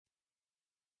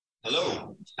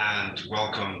Hello, and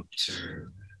welcome to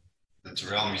the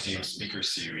Tyrrell Museum Speaker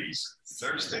Series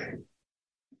Thursday.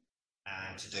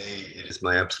 And today it is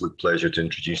my absolute pleasure to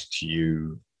introduce to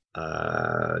you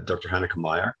Dr. Hanneke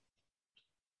Meijer.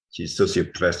 She's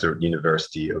Associate Professor at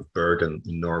University of Bergen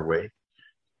in Norway.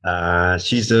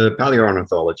 She's a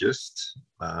palaeontologist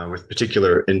with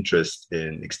particular interest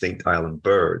in extinct island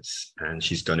birds, and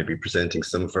she's going to be presenting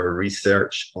some of her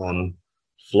research on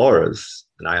Flores,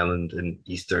 an island in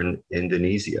eastern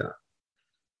Indonesia.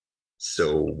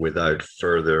 So without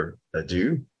further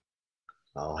ado,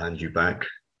 I'll hand you back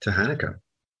to Hanneke.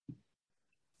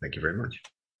 Thank you very much.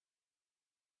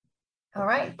 All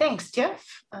right, thanks, Jeff.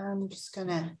 I'm just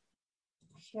gonna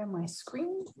share my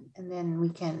screen and then we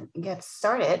can get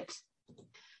started.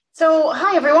 So,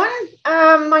 hi everyone.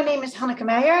 My name is Hanneke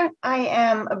Meijer. I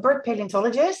am a bird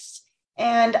paleontologist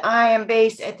and I am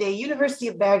based at the University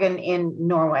of Bergen in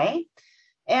Norway.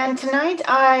 And tonight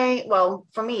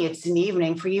for me, it's in the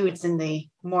evening. For you, it's in the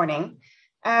morning.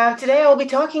 Today, I'll be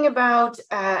talking about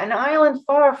an island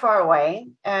far, far away,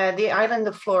 the island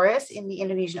of Flores in the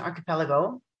Indonesian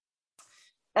archipelago.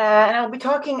 And I'll be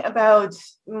talking about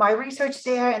my research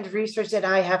there and the research that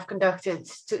I have conducted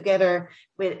together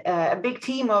with a big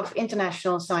team of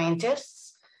international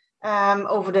scientists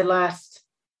over the last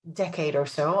decade or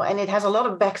so. And it has a lot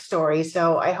of backstory.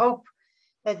 So I hope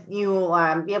that you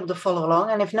will be able to follow along.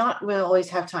 And if not, we'll always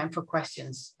have time for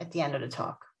questions at the end of the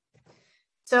talk.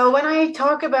 So when I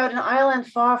talk about an island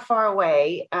far, far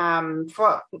away,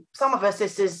 for some of us,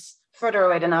 this is further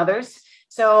away than others.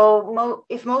 So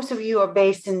if most of you are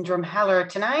based in Drumheller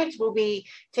tonight, we'll be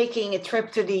taking a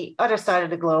trip to the other side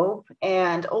of the globe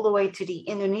and all the way to the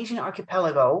Indonesian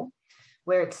archipelago,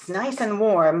 where it's nice and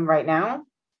warm right now.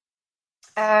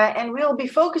 And we'll be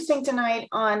focusing tonight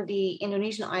on the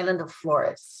Indonesian island of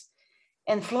Flores.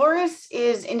 And Flores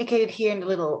is indicated here in the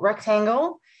little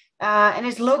rectangle and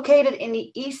is located in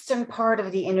the eastern part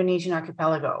of the Indonesian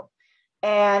archipelago.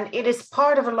 And it is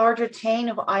part of a larger chain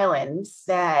of islands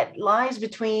that lies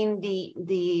between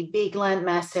the big land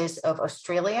masses of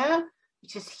Australia,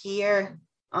 which is here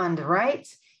on the right,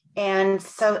 and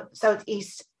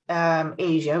Southeast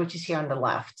Asia, which is here on the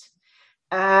left.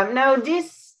 Now,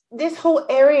 this whole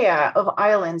area of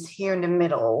islands here in the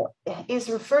middle is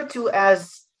referred to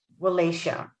as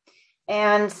Wallachia.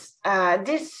 And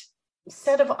this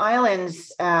set of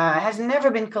islands has never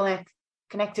been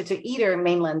connected to either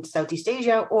mainland Southeast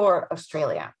Asia or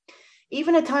Australia.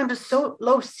 Even at times of so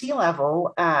low sea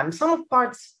level, some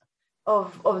parts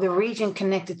of the region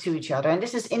connected to each other. And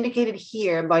this is indicated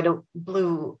here by the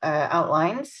blue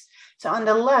outlines. So on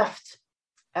the left,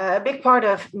 a big part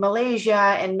of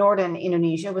Malaysia and northern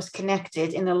Indonesia was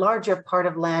connected in a larger part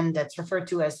of land that's referred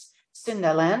to as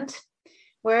Sunda land,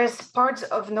 whereas parts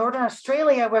of northern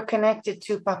Australia were connected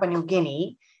to Papua New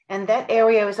Guinea, and that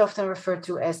area is often referred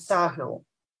to as Sahul.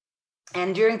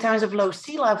 And during times of low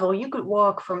sea level, you could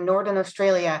walk from northern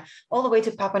Australia all the way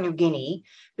to Papua New Guinea,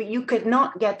 but you could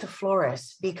not get to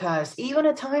Flores because even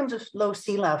at times of low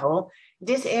sea level,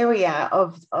 this area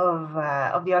of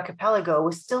the archipelago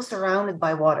was still surrounded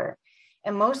by water.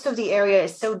 And most of the area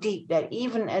is so deep that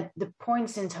even at the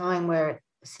points in time where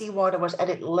seawater was at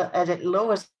its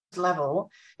lowest level,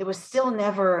 there was still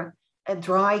never a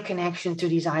dry connection to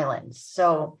these islands.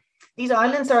 So these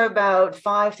islands are about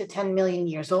 5 to 10 million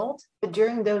years old, but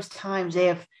during those times, they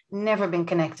have never been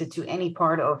connected to any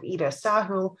part of either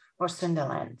Sahul or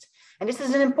Sundaland. And this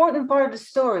is an important part of the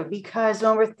story because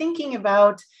when we're thinking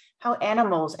about how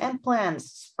animals and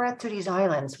plants spread to these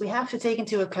islands, we have to take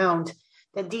into account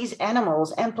that these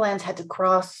animals and plants had to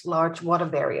cross large water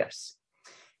barriers.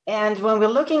 And when we're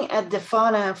looking at the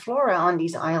fauna and flora on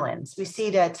these islands, we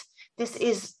see that this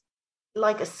is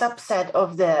like a subset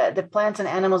of the plants and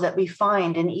animals that we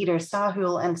find in either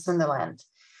Sahul and Sundaland.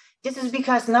 This is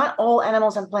because not all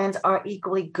animals and plants are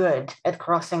equally good at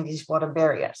crossing these water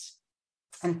barriers.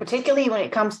 And particularly when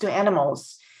it comes to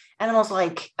animals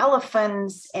like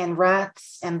elephants and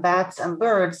rats and bats and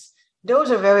birds,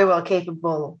 those are very well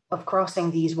capable of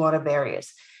crossing these water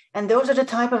barriers. And those are the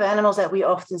type of animals that we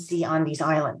often see on these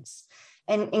islands.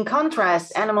 And in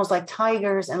contrast, animals like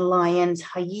tigers and lions,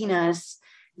 hyenas,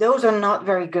 those are not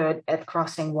very good at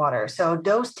crossing water. So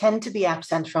those tend to be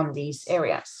absent from these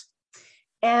areas.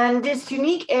 And this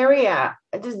unique area,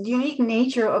 the unique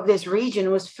nature of this region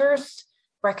was first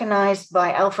recognized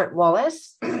by Alfred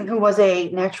Wallace, who was a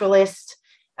naturalist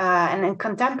and a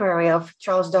contemporary of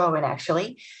Charles Darwin,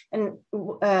 actually. And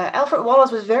Alfred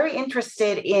Wallace was very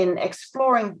interested in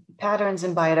exploring patterns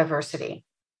in biodiversity.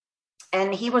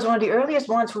 And he was one of the earliest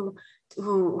ones who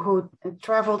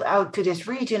traveled out to this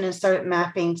region and started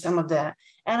mapping some of the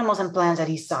animals and plants that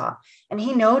he saw. And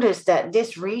he noticed that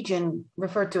this region,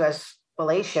 referred to as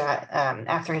Wallachia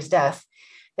after his death,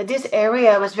 that this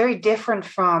area was very different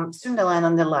from Sundaland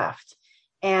on the left.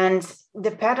 And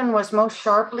the pattern was most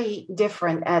sharply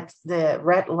different at the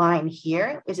red line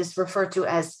here, which is referred to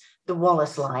as the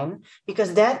Wallace line,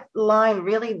 because that line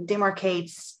really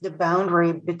demarcates the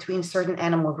boundary between certain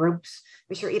animal groups,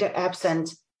 which are either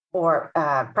absent or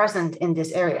present in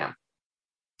this area.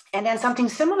 And then something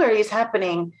similar is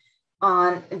happening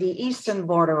on the eastern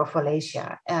border of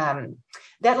Wallachia.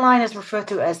 That line is referred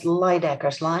to as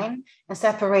Lydekker's line and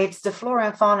separates the flora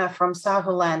and fauna from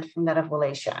Sauerland from that of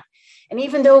Wallachia. And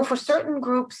even though for certain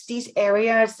groups, these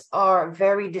areas are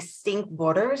very distinct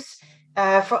borders,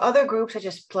 for other groups, such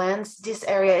as plants, this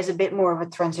area is a bit more of a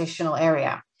transitional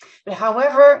area. But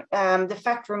however, the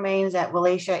fact remains that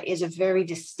Wallachia is a very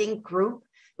distinct group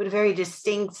with a very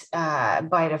distinct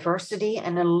biodiversity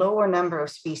and a lower number of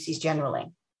species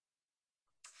generally.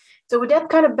 So with that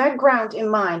kind of background in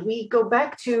mind, we go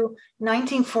back to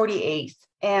 1948.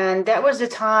 And that was the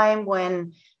time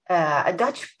when a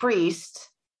Dutch priest,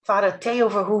 Father Theo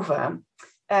Verhoeven,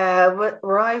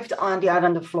 arrived on the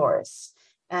island of Flores.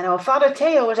 And Father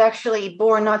Theo was actually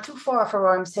born not too far from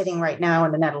where I'm sitting right now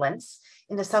in the Netherlands,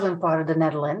 in the southern part of the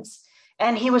Netherlands.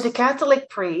 And he was a Catholic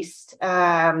priest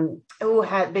who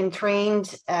had been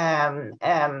trained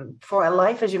for a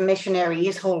life as a missionary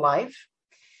his whole life.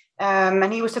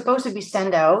 And he was supposed to be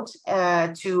sent out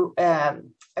to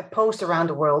a post around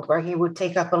the world where he would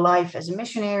take up a life as a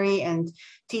missionary and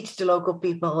teach the local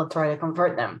people and try to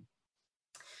convert them.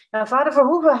 Now, Father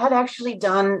Verhoeven had actually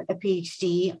done a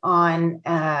PhD on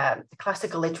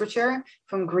classical literature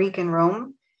from Greek and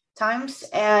Rome times,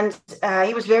 and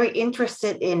he was very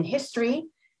interested in history.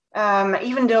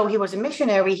 Even though he was a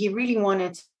missionary, he really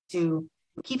wanted to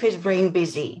keep his brain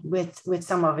busy with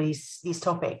some of these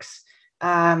topics.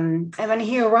 And when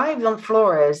he arrived on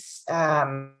Flores,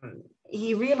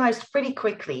 he realized pretty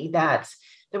quickly that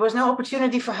there was no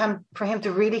opportunity for him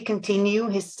to really continue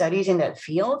his studies in that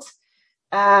field.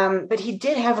 But he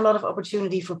did have a lot of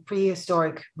opportunity for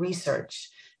prehistoric research,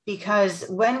 because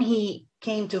when he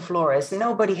came to Flores,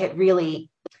 nobody had really,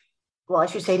 well, I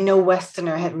should say no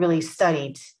Westerner had really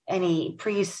studied any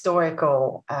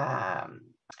prehistorical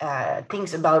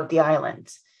things about the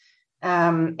island.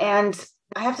 And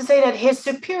I have to say that his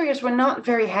superiors were not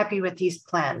very happy with these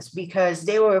plans, because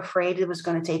they were afraid it was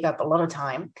going to take up a lot of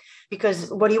time, because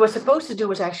what he was supposed to do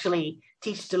was actually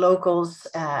teach the locals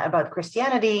about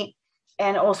Christianity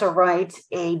and also write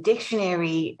a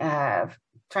dictionary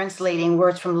translating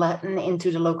words from Latin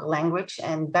into the local language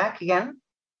and back again.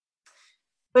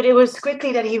 But it was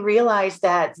quickly that he realized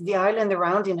that the island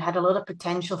around him had a lot of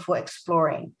potential for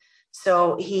exploring.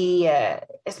 So he,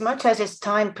 as much as his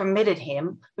time permitted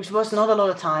him, which was not a lot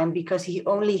of time because he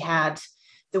only had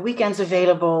the weekends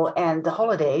available and the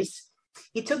holidays,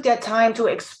 he took that time to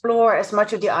explore as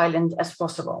much of the island as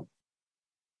possible.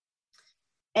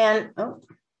 And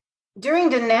during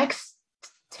the next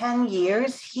 10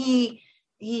 years, he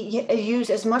used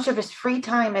as much of his free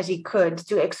time as he could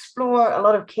to explore a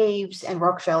lot of caves and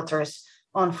rock shelters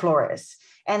on Flores.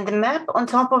 And the map on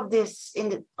top of this,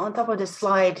 on top of this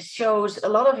slide, shows a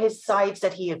lot of his sites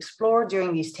that he explored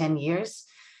during these 10 years.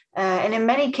 And in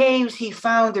many caves, he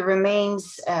found the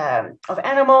remains of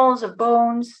animals, of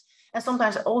bones, and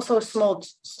sometimes also small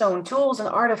stone tools and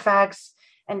artifacts.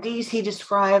 And these he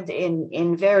described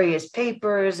in various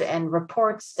papers and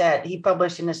reports that he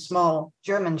published in a small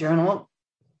German journal.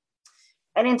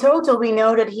 And in total, we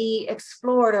know that he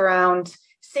explored around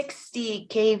 60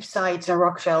 cave sites and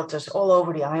rock shelters all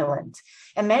over the island.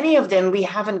 And many of them we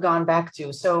haven't gone back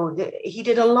to. So he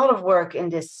did a lot of work in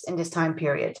this time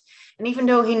period. And even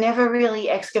though he never really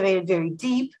excavated very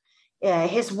deep,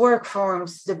 his work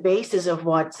forms the basis of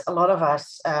what a lot of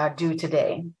us do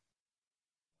today.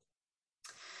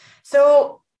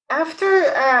 So after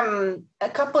a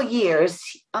couple years,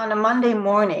 on a Monday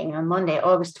morning, on Monday,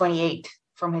 August 28th,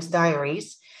 from his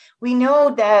diaries, we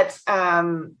know that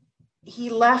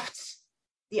he left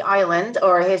the island,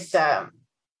 or his, that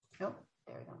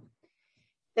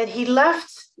he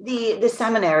left the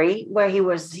seminary where he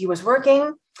was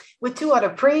working with two other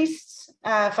priests,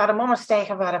 Father Mommesteeg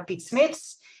and Father Piet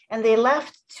Smits, and they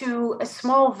left to a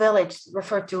small village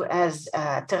referred to as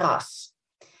Terras.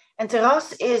 And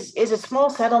Terras is a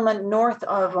small settlement north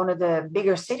of one of the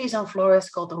bigger cities on Flores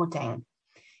called Ruteng.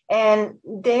 And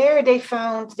there they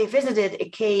visited a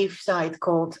cave site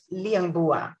called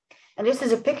Liangbua. And this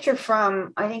is a picture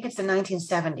from, I think it's the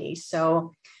 1970s.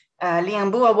 So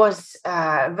Liangbua was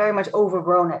very much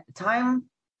overgrown at the time.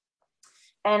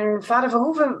 And Father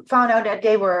Verhoeven found out that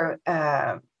they were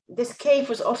this cave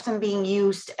was often being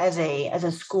used as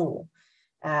a school,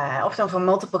 often for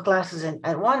multiple classes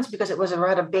at once, because it was a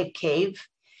rather big cave.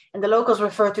 And the locals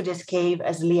refer to this cave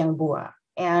as Liang Bua.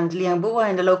 And Liang Bua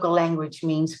in the local language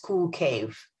means cool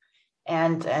cave.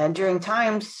 And during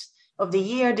times of the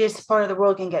year, this part of the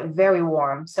world can get very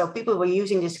warm. So people were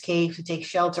using this cave to take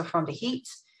shelter from the heat.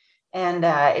 And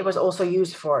it was also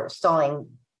used for stalling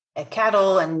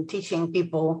cattle and teaching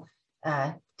people,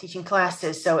 teaching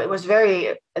classes. So it was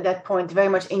at that point, very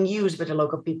much in use by the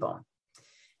local people.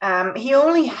 He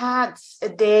only had a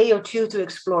day or two to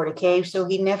explore the cave, so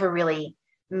he never really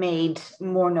made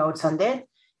more notes on that.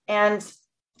 And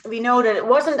we know that it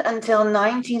wasn't until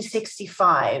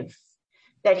 1965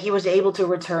 that he was able to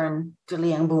return to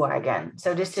Liang Bua again.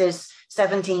 So this is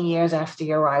 17 years after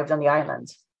he arrived on the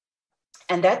island.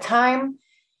 And that time,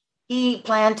 he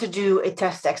planned to do a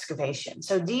test excavation.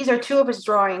 So these are two of his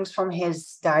drawings from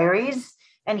his diaries.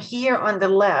 And here on the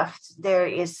left,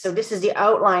 this is the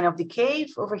outline of the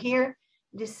cave over here.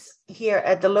 This here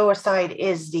at the lower side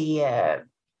is the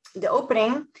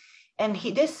opening. And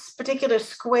this particular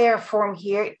square form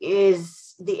here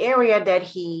is the area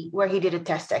where he did a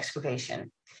test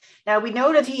excavation. Now we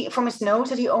know that from his notes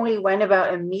that he only went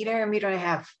about a meter and a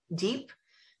half deep.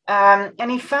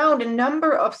 And he found a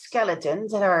number of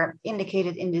skeletons that are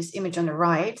indicated in this image on the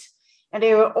right. And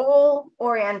they were all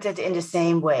oriented in the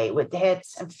same way, with the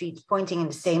heads and feet pointing in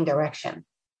the same direction.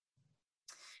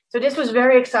 So this was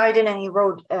very exciting, and he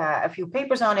wrote a few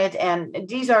papers on it. And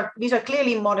these are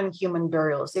clearly modern human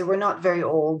burials. They were not very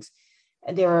old.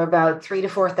 They were about 3,000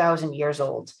 to 4,000 years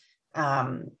old.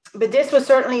 But this was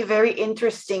certainly a very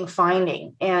interesting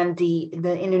finding, and the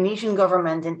Indonesian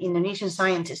government and Indonesian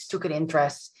scientists took an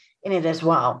interest in it as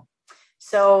well.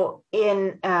 So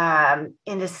in the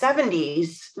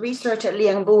 70s, research at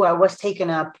Liang Bua was taken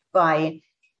up by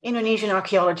Indonesian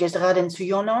archaeologist Raden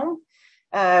Suyono,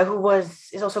 who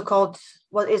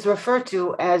is referred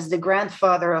to as the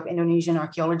grandfather of Indonesian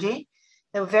archaeology,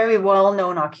 a very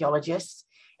well-known archaeologist.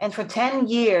 And for 10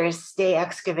 years, they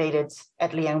excavated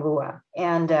at Liang Bua.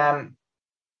 And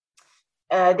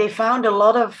they found a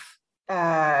lot of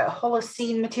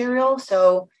Holocene material,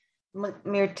 so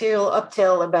material up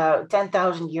till about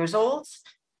 10,000 years old.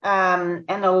 And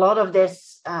a lot of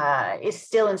this is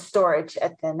still in storage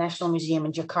at the National Museum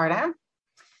in Jakarta.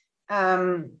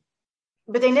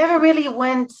 But they never really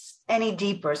went any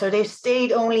deeper. So they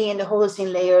stayed only in the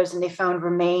Holocene layers, and they found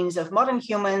remains of modern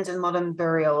humans and modern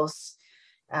burials,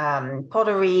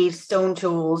 pottery, stone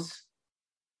tools,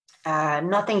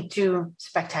 nothing too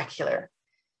spectacular,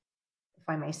 if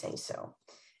I may say so.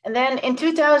 And then in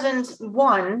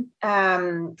 2001,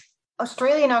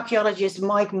 Australian archaeologist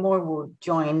Mike Morwood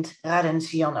joined Raden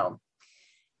Suyono.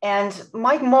 And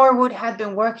Mike Morwood had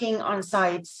been working on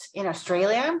sites in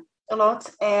Australia a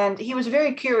lot, and he was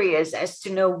very curious as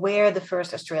to know where the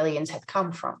first Australians had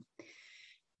come from.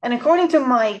 And according to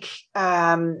Mike,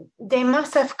 they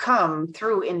must have come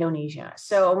through Indonesia.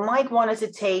 So Mike wanted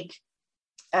to take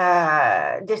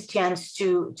this chance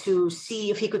to see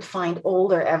if he could find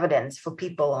older evidence for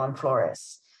people on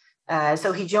Flores.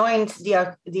 So he joined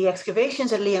the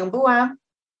excavations at Liang Bua,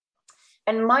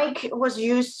 and Mike was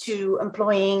used to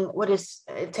employing what is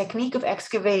a technique of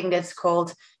excavating that's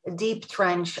called deep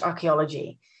trench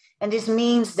archaeology. And this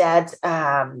means that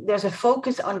there's a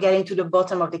focus on getting to the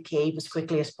bottom of the cave as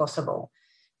quickly as possible.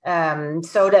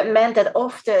 So that meant that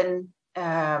often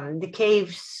the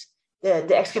caves,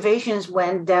 the excavations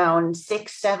went down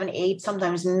 6, 7, 8,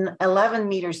 sometimes 11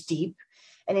 meters deep.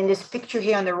 And in this picture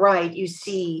here on the right, you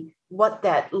see what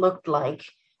that looked like.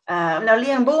 Now,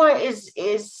 Liang Bua is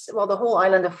the whole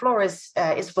island of Flores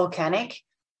is volcanic.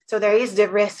 So there is the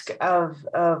risk of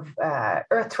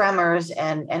earth tremors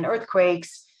and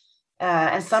earthquakes.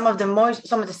 And some of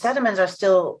the sediments are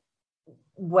still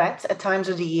wet at times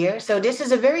of the year. So this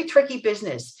is a very tricky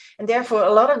business. And therefore,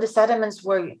 a lot of the sediments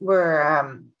were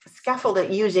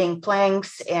scaffolded using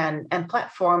planks and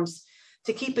platforms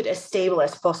to keep it as stable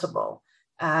as possible.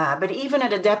 But even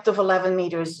at a depth of 11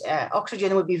 meters,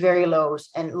 oxygen would be very low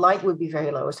and light would be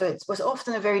very low. So it was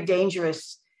often a very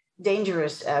dangerous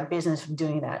business of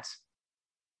doing that.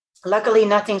 Luckily,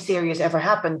 nothing serious ever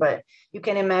happened, but you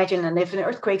can imagine, and if an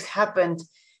earthquake happened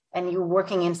and you're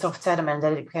working in soft sediment,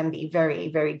 that it can be very,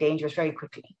 very dangerous very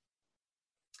quickly.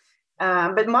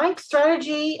 But Mike's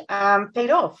strategy paid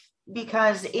off,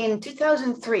 because in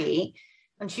 2003,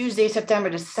 on Tuesday, September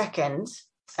the 2nd,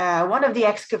 one of the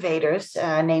excavators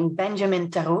named Benjamin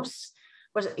Terus,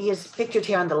 he is pictured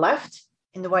here on the left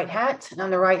in the white hat, and on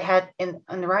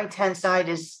the right hand side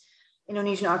is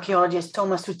Indonesian archaeologist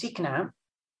Thomas Sutikna.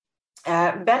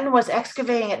 Ben was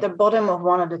excavating at the bottom of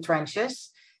one of the trenches,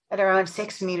 at around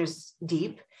 6 meters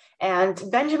deep. And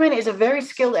Benjamin is a very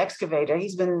skilled excavator.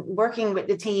 He's been working with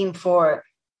the team for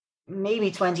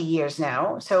maybe 20 years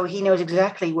now. So he knows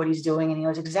exactly what he's doing and he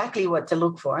knows exactly what to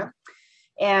look for.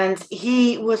 And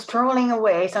he was trolling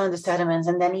away some of the sediments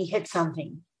and then he hit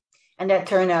something. And that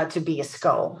turned out to be a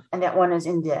skull. And that one is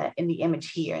in the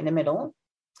image here in the middle.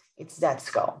 It's that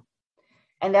skull.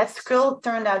 And that skull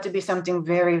turned out to be something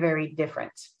very, very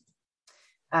different.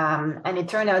 And it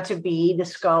turned out to be the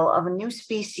skull of a new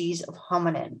species of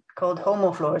hominin called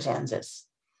Homo floresiensis.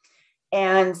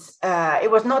 And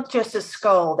it was not just a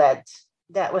skull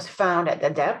that was found at the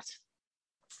depth.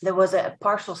 There was a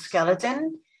partial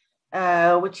skeleton,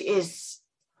 which is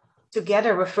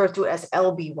together referred to as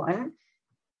LB1,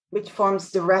 which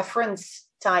forms the reference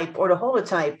type or the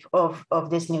holotype of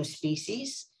this new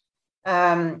species.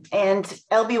 And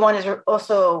LB1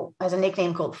 also has a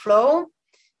nickname called Flo,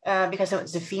 because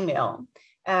it's a female.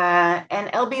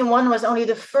 And LB1 was only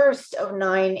the first of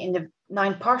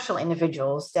nine partial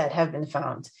individuals that have been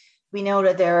found. We know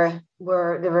that there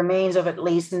were the remains of at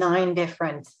least 9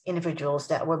 different individuals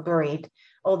that were buried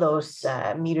all those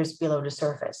meters below the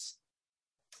surface.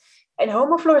 And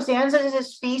Homo floresiensis is a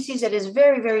species that is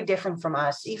very, very different from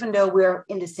us. Even though we're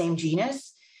in the same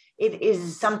genus, it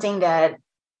is something that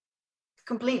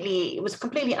was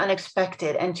completely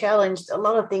unexpected and challenged a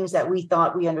lot of things that we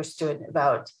thought we understood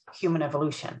about human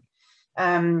evolution.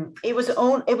 It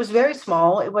was very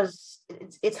small.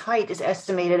 Its height is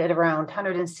estimated at around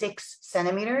 106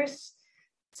 centimeters.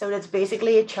 So that's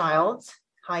basically a child's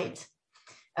height.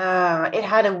 It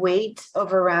had a weight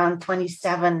of around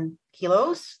 27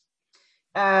 kilos.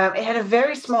 It had a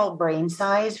very small brain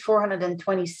size,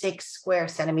 426 square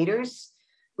centimeters,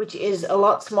 which is a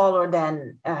lot smaller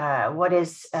than what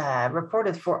is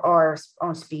reported for our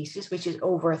own species, which is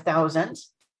over 1,000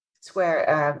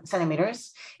 square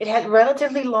centimeters. It had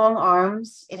relatively long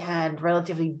arms. It had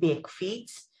relatively big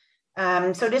feet.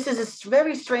 So this is a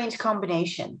very strange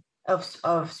combination of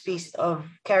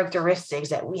characteristics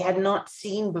that we had not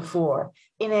seen before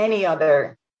in any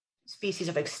other species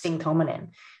of extinct hominin.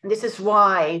 And this is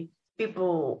why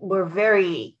people were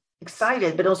very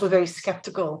excited, but also very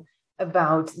skeptical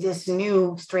about this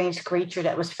new strange creature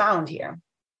that was found here.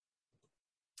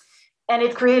 And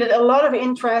it created a lot of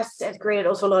interest. It created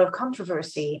also a lot of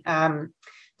controversy.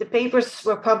 The papers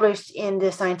were published in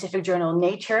the scientific journal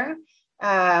Nature,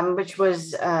 which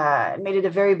made it a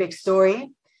very big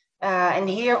story. And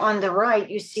here on the right,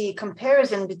 you see a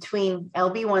comparison between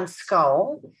LB1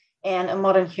 skull and a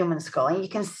modern human skull. And you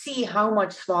can see how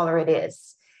much smaller it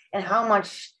is and how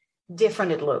much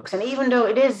different it looks. And even though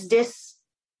it is this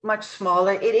much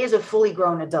smaller, it is a fully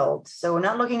grown adult. So we're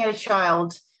not looking at a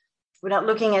child. We're not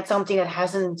looking at something that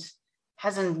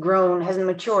hasn't grown, hasn't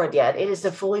matured yet. It is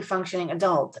a fully functioning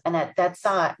adult. And at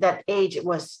that age, it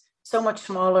was so much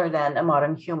smaller than a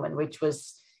modern human, which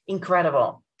was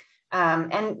incredible.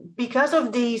 And because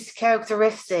of these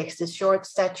characteristics, the short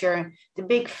stature, the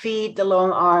big feet, the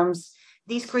long arms,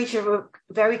 these creatures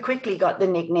very quickly got the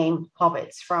nickname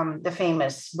Hobbits from the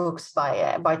famous books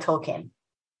by Tolkien,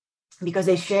 because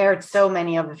they shared so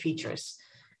many of the features.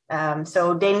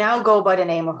 So they now go by the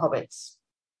name of Hobbits.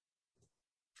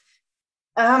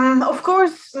 Of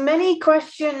course, many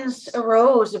questions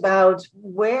arose about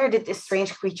where did this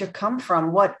strange creature come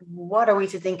from? What are we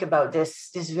to think about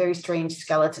this very strange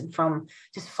skeleton from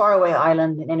this faraway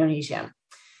island in Indonesia?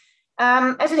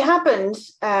 As it happened,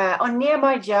 on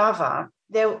nearby Java,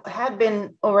 there had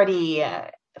been already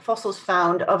fossils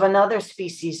found of another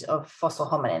species of fossil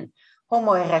hominin,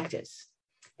 Homo erectus.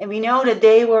 And we know that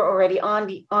they were already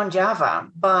on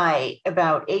Java by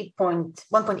about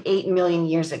 1.8 million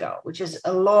years ago, which is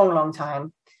a long, long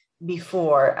time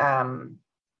before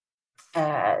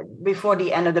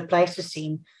the end of the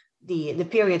Pleistocene, the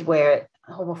period where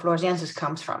Homo floresiensis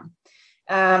comes from.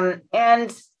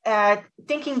 And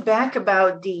thinking back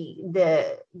about the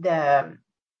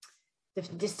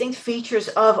distinct features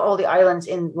of all the islands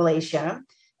in Malaysia,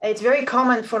 it's very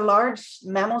common for large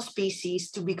mammal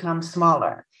species to become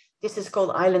smaller. This is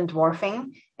called island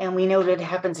dwarfing, and we know that it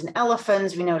happens in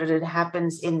elephants, we know that it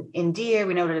happens in deer,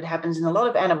 we know that it happens in a lot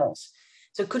of animals.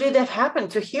 So could it have happened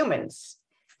to humans?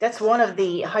 That's one of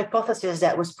the hypotheses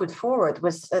that was put forward,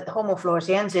 was that Homo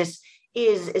floresiensis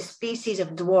is a species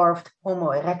of dwarfed Homo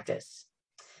erectus.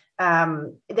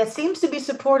 That seems to be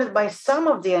supported by some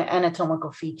of the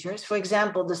anatomical features. For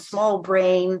example, the small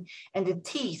brain and the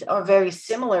teeth are very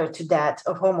similar to that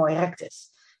of Homo erectus.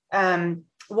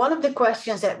 One of the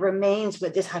questions that remains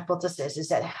with this hypothesis is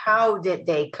that how did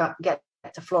they get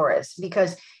to Flores?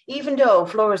 Because even though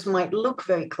Flores might look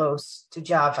very close to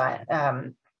Java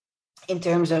in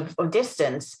terms of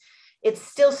distance, it's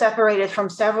still separated from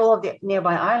several of the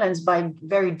nearby islands by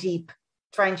very deep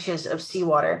trenches of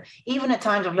seawater, even at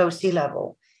times of low sea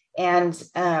level. And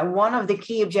one of the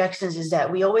key objections is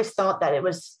that we always thought that it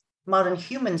was modern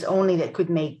humans only that could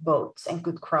make boats and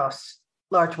could cross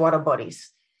large water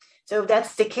bodies. So if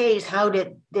that's the case, how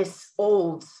did this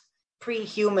old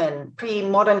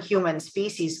pre-modern human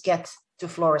species get to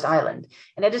Flores Island?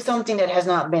 And that is something that has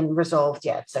not been resolved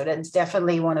yet. So that's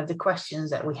definitely one of the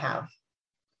questions that we have.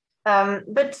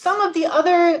 But some of the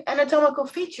other anatomical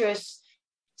features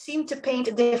seem to paint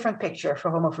a different picture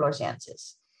for Homo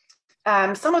floresiensis.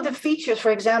 Some of the features,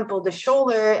 for example, the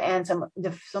shoulder and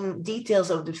some details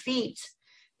of the feet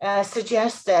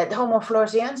suggest that Homo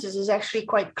floresiensis is actually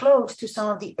quite close to some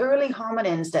of the early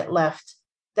hominins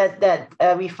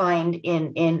that we find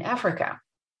in Africa.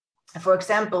 For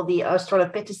example, the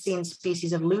Australopithecine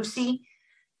species of Lucy,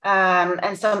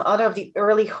 and some other of the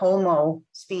early Homo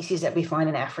species that we find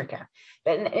in Africa.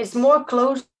 But it's more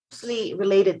closely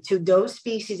related to those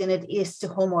species than it is to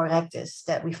Homo erectus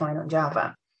that we find on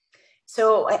Java.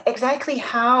 So exactly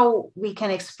how we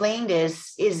can explain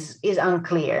this is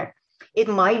unclear. It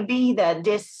might be that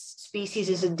this species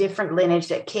is a different lineage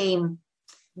that came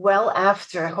well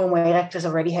after Homo erectus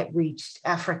already had reached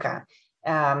Africa.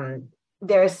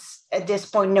 There's at this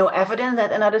point no evidence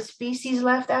that another species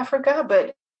left Africa,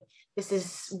 but this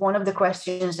is one of the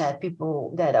questions that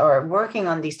people that are working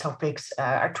on these topics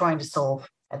are trying to solve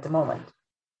at the moment.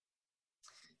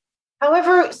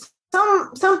 However,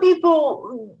 some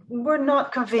people were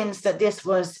not convinced that this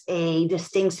was a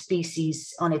distinct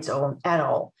species on its own at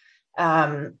all.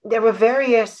 There were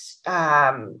various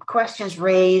questions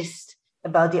raised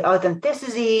about the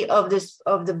authenticity of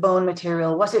the bone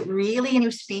material. Was it really a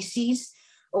new species,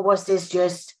 or was this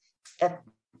just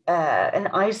an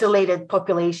isolated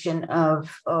population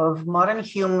of modern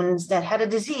humans that had a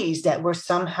disease, that were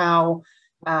somehow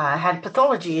had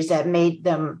pathologies that made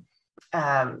them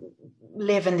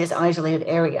live in this isolated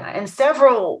area? And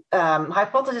several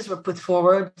hypotheses were put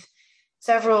forward.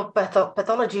 Several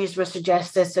pathologies were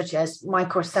suggested, such as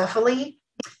microcephaly,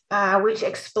 which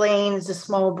explains the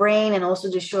small brain and also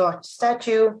the short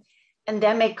stature.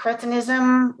 Endemic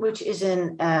cretinism, which is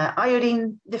an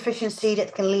iodine deficiency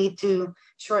that can lead to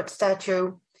short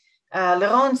stature.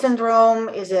 Leron syndrome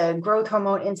is a growth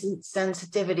hormone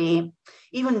insensitivity.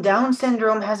 Even Down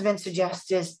syndrome has been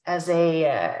suggested as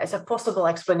a possible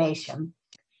explanation.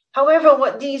 However,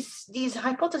 what these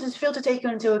hypotheses fail to take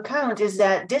into account is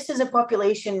that this is a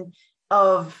population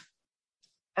of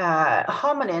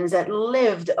hominins that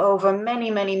lived over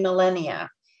many, many millennia.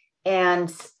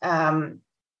 And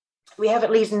we have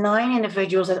at least 9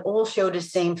 individuals that all show the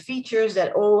same features,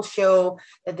 that all show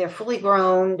that they're fully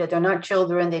grown, that they're not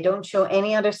children, they don't show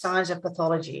any other signs of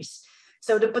pathologies.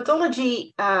 So the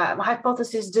pathology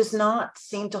hypothesis does not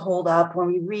seem to hold up when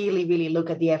we really, really look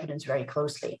at the evidence very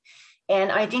closely.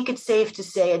 And I think it's safe to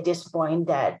say at this point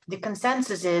that the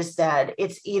consensus is that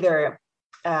it's either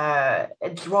a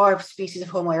dwarf species of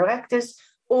Homo erectus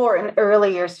or an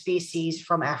earlier species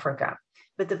from Africa.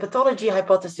 But the pathology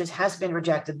hypothesis has been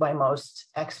rejected by most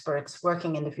experts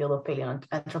working in the field of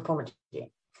paleoanthropology.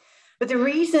 But the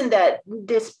reason that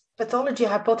this pathology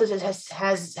hypothesis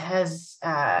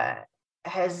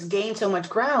has gained so much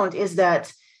ground is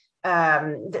that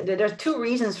there are 2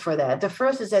 reasons for that. The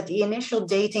first is that the initial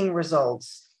dating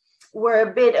results were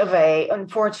a bit of an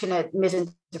unfortunate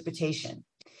misinterpretation.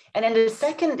 And then the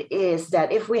second is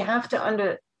that if we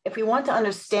want to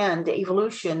understand the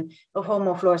evolution of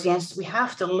Homo floresiensis, we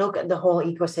have to look at the whole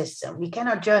ecosystem. We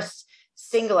cannot just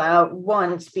single out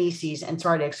one species and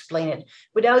try to explain it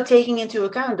without taking into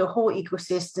account the whole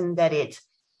ecosystem that it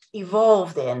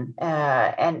evolved in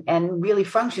and really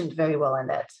functioned very well in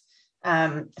that.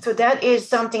 So that is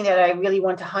something that I really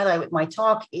want to highlight with my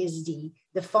talk, is the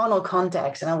faunal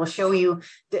context. And I will show you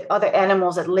the other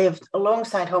animals that lived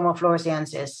alongside Homo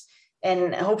floresiensis.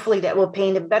 And hopefully that will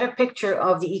paint a better picture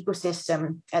of the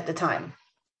ecosystem at the time.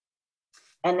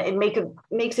 And it makes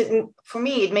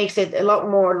it a lot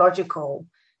more logical.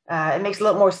 It makes a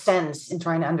lot more sense in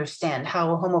trying to understand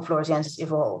how Homo floresiensis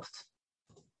evolved.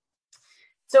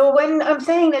 So when I'm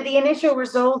saying that the initial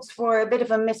results were a bit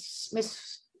of a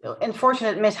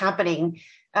unfortunate mishappening,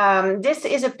 this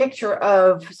is a picture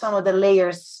of some of the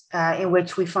layers in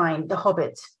which we find the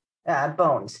Hobbit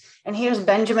bones. And here's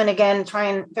Benjamin again,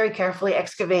 trying very carefully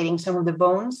excavating some of the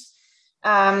bones.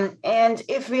 And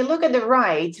if we look at the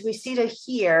right, we see that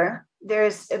here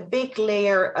there's a big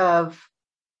layer of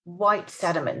white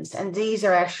sediments, and these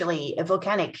are actually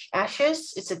volcanic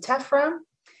ashes. It's a tephra,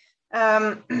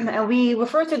 and we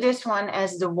refer to this one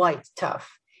as the white tuff.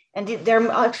 And there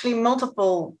are actually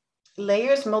multiple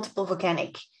layers, multiple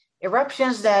volcanic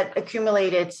eruptions that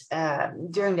accumulated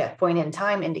during that point in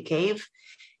time in the cave.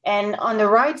 And on the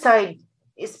right side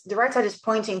is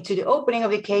pointing to the opening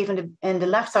of the cave, and the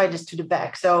left side is to the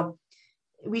back. So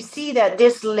we see that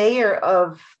this layer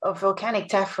of volcanic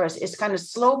tephras is kind of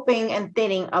sloping and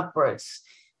thinning upwards,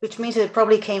 which means that it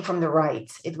probably came from the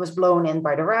right. It was blown in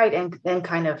by the right and then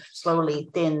kind of slowly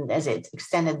thinned as it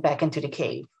extended back into the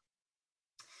cave.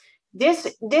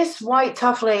 This white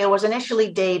tuff layer was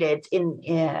initially dated in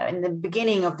the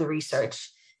beginning of the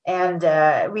research. And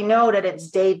we know that it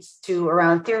dates to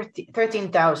around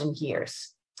 13,000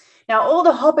 years. Now, all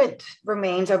the Hobbit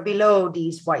remains are below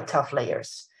these white tuff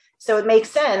layers. So it makes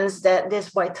sense that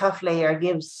this white tuff layer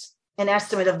gives an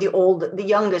estimate of the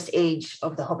youngest age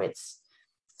of the Hobbits.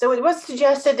 So it was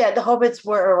suggested that the Hobbits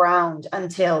were around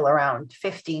until around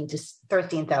 15 to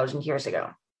 13,000 years ago.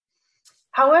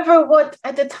 However, what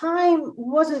at the time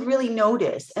wasn't really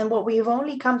noticed, and what we've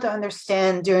only come to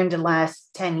understand during the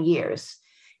last 10 years,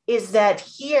 is that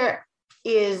here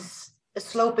is a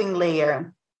sloping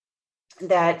layer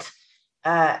that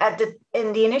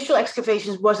in the initial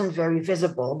excavations wasn't very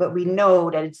visible, but we know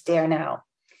that it's there now.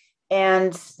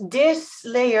 And this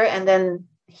layer, and then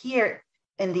here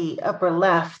in the upper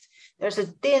left, there's a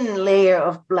thin layer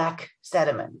of black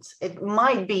sediment. It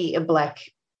might be a black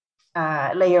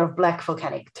layer of black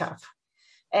volcanic tuff.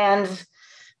 And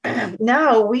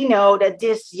now we know that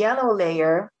this yellow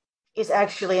layer is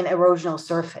actually an erosional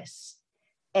surface.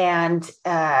 And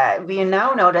we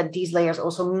now know that these layers are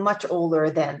also much older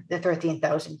than the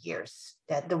 13,000 years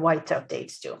that the white tuff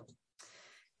dates to.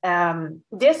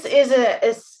 This is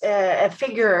a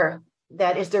figure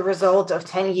that is the result of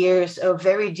 10 years of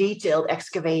very detailed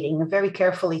excavating and very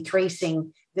carefully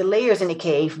tracing the layers in the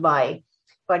cave by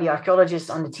the archaeologists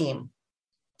on the team.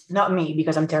 Not me,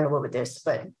 because I'm terrible with this,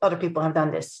 but other people have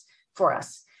done this for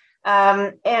us.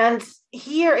 And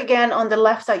here again, on the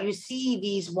left side, you see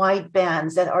these white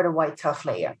bands that are the white tuff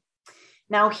layer.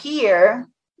 Now here,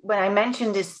 when I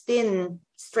mentioned this thin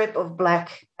strip of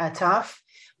black tuff,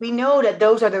 we know that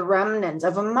those are the remnants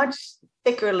of a much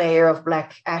thicker layer of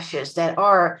black ashes that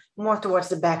are more towards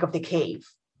the back of the cave.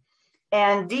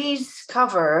 And these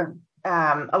cover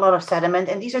a lot of sediment,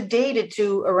 and these are dated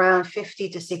to around 50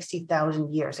 to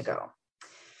 60,000 years ago.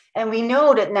 And we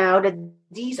know that now that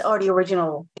these are the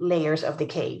original layers of the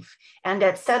cave, and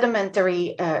that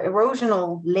sedimentary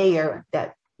erosional layer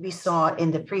that we saw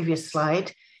in the previous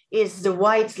slide is the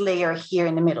white layer here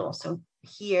in the middle. So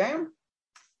here,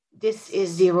 this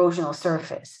is the erosional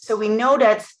surface. So we know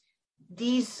that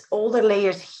these older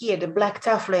layers here, the black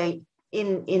tuff layer,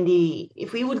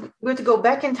 if we were to go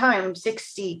back in time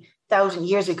 60,000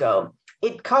 years ago,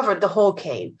 it covered the whole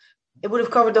cave. It would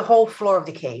have covered the whole floor of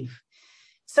the cave.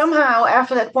 Somehow,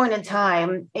 after that point in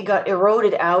time, it got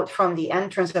eroded out from the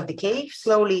entrance of the cave,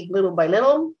 slowly, little by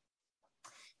little.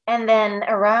 And then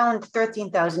around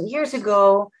 13,000 years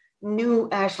ago, new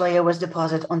ash layer was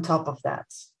deposited on top of that.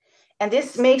 And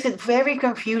this makes it very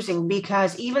confusing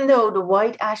because even though the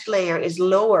white ash layer is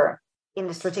lower in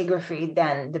the stratigraphy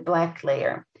than the black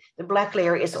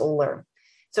layer is older.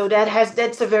 So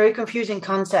that's a very confusing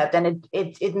concept, and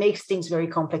it makes things very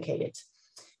complicated.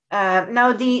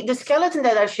 Now, the skeleton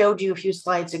that I showed you a few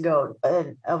slides ago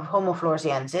of Homo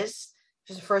floresiensis, which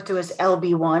is referred to as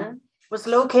LB1, was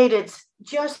located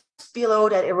just below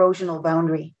that erosional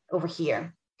boundary over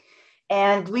here.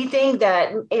 And we think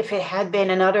that if it had been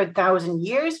another 1,000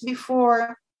 years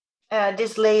before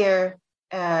this layer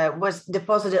was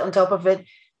deposited on top of it,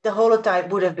 the holotype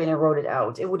would have been eroded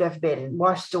out. It would have been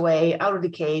washed away out of the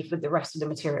cave with the rest of the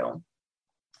material.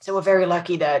 So we're very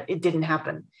lucky that it didn't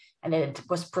happen and it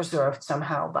was preserved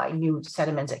somehow by new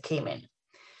sediments that came in.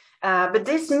 But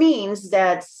this means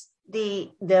that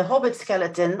the Hobbit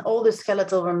skeleton, all the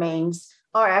skeletal remains,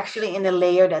 are actually in a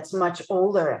layer that's much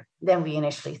older than we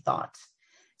initially thought.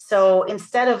 So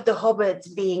instead of the Hobbit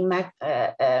being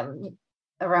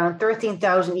around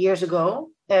 13,000 years ago,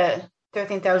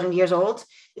 13,000 years old,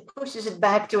 it pushes it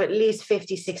back to at least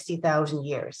 50, 60,000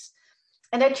 years.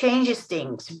 And that changes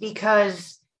things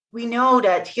because we know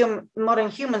that modern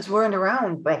humans weren't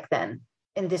around back then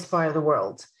in this part of the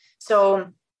world. So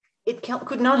it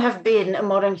could not have been a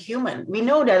modern human. We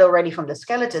know that already from the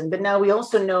skeleton, but now we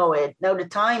also know it. Now the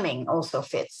timing also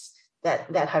fits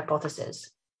that hypothesis.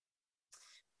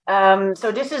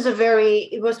 So this is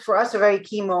it was for us a very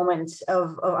key moment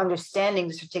of understanding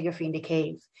the stratigraphy in the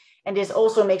cave. And this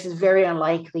also makes it very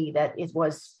unlikely that it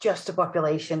was just a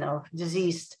population of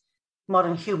diseased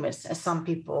modern humans, as some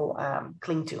people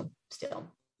cling to still.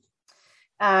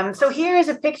 So here is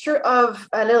a picture of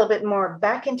a little bit more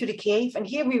back into the cave. And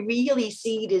here we really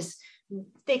see this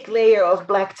thick layer of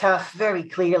black tuff very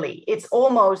clearly. It's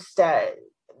almost, at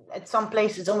some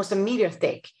places, almost a meter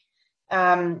thick.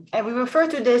 And we refer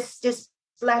to this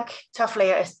black tuff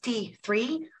layer as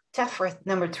T3, tephra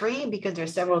number 3, because there are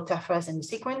several tephras in the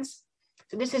sequence.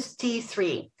 So this is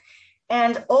T3.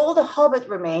 And all the hobbit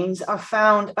remains are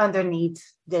found underneath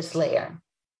this layer.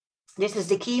 This is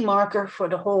the key marker for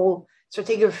the whole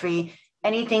stratigraphy.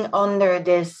 Anything under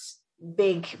this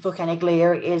big volcanic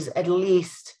layer is at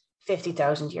least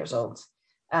 50,000 years old.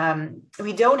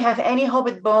 We don't have any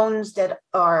hobbit bones that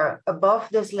are above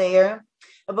this layer.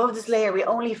 Above this layer, we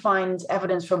only find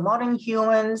evidence from modern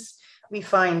humans. We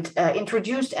find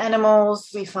introduced animals.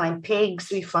 We find pigs.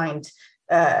 We find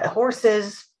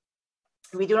horses.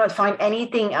 We do not find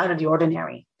anything out of the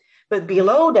ordinary. But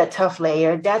below that tough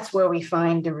layer, that's where we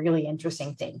find the really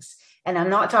interesting things. And I'm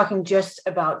not talking just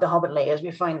about the hobbit layers.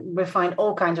 We find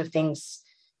all kinds of things,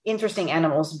 interesting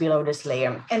animals below this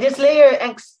layer. And this layer,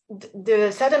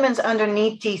 the sediments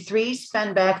underneath T3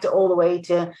 span back all the way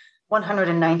to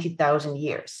 190,000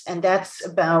 years. And that's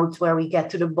about where we get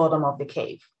to the bottom of the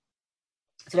cave.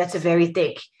 So that's a very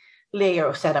thick layer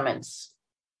of sediments.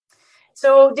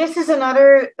 So this is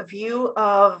another view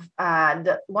of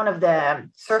one of the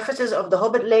surfaces of the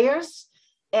hobbit layers.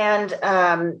 And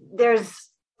there's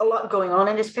a lot going on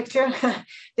in this picture.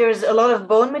 There's a lot of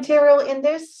bone material in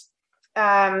this.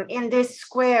 In this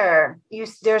square,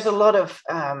 there's a lot of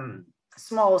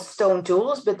small stone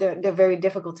tools, but they're very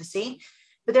difficult to see.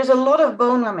 But there's a lot of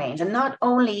bone remains, and not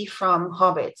only from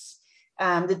hobbits.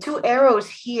 The two arrows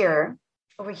here,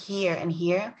 over here and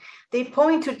here, they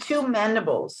point to two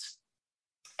mandibles.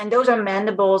 And those are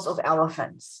mandibles of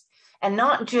elephants. And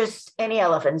not just any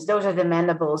elephants, those are the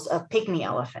mandibles of pygmy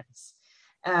elephants.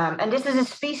 And this is a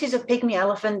species of pygmy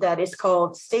elephant that is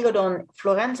called Stegodon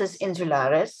florensis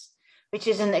insularis, which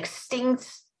is an extinct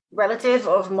relative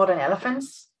of modern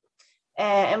elephants.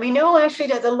 And we know actually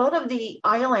that a lot of the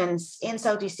islands in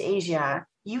Southeast Asia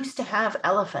used to have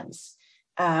elephants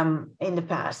in the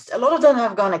past. A lot of them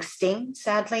have gone extinct,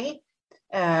 sadly.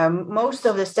 Most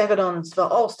of the stegodons, well,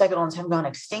 all stegodons have gone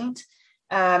extinct.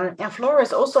 And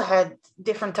Flores also had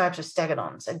different types of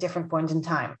stegodons at different points in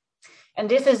time. And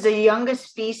this is the youngest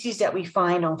species that we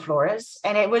find on Flores.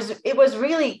 And it was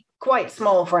really quite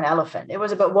small for an elephant. It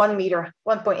was about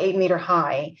 1.8 meter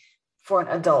high for an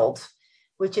adult,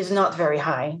 which is not very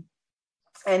high.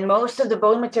 And most of the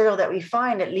bone material that we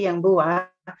find at Liangbua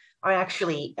are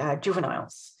actually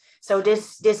juveniles. So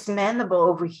this mandible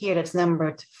over here that's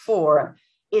numbered 4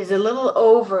 is a little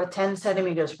over 10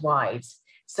 centimeters wide.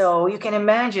 So you can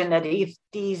imagine that if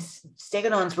these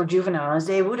stegodons were juveniles,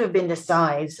 they would have been the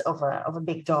size of a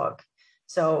big dog.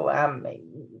 So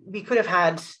we could have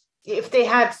had, if they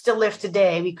had still lived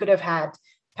today, we could have had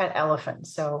pet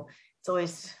elephants. So it's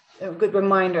always a good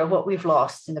reminder of what we've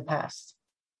lost in the past.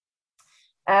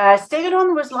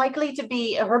 Stegodon was likely to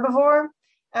be a herbivore.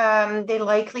 They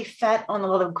likely fed on a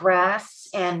lot of grass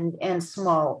and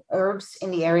small herbs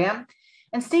in the area.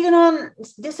 And Stegodon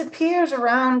disappears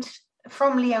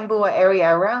from Liangbua area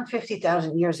around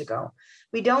 50,000 years ago.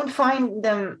 We don't find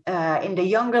them in the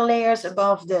younger layers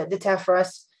above the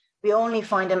tephras. We only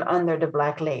find them under the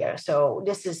black layer. So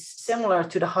this is similar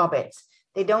to the hobbits.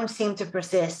 They don't seem to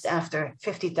persist after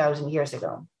 50,000 years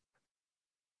ago.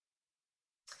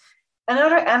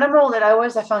 Another animal that I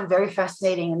found very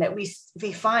fascinating and that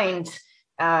we find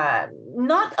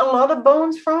not a lot of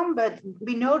bones from, but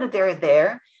we know that they're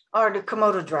there, are the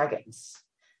Komodo dragons.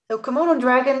 So Komodo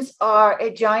dragons are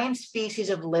a giant species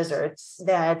of lizards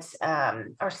that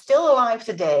are still alive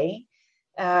today.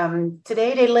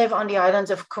 Today they live on the islands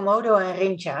of Komodo and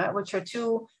Rincha, which are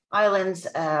two islands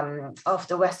off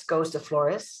the west coast of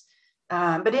Flores.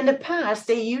 But in the past,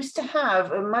 they used to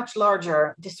have a much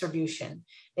larger distribution.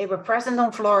 They were present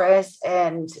on Flores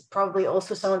and probably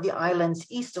also some of the islands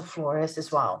east of Flores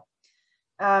as well.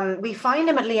 We find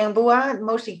them at Liangbua,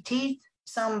 mostly teeth,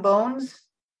 some bones.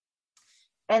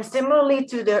 And similarly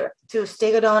to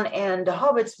Stegodon and the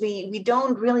hobbits, we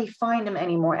don't really find them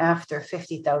anymore after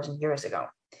 50,000 years ago.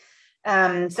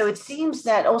 So it seems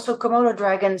that also Komodo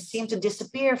dragons seem to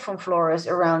disappear from Flores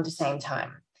around the same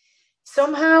time.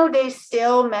 Somehow they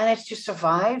still manage to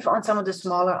survive on some of the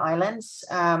smaller islands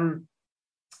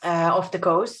off the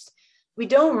coast. We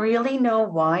don't really know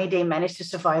why they managed to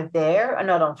survive there and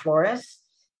not on Flores.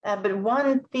 But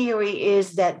one theory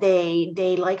is that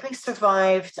they likely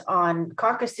survived on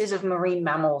carcasses of marine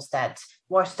mammals that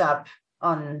washed up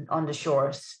on the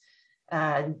shores,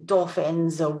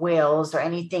 dolphins or whales or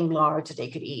anything large that they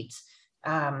could eat.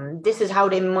 This is how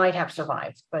they might have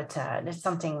survived, but there's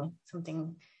something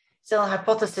still a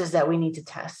hypothesis that we need to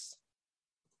test.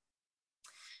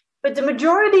 But the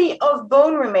majority of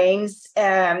bone remains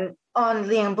on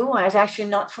Liangbua is actually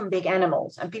not from big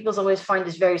animals. And people always find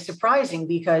this very surprising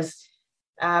because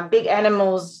big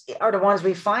animals are the ones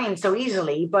we find so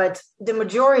easily. But the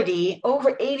majority,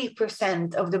 over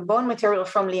 80% of the bone material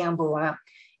from Liangbua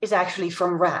is actually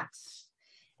from rats.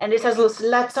 And this has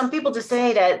led some people to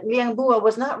say that Liangbua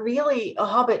was not really a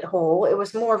hobbit hole. It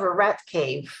was more of a rat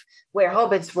cave where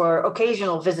hobbits were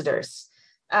occasional visitors.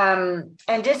 And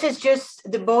this is just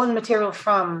the bone material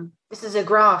from, this is a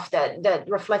graph that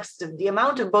reflects the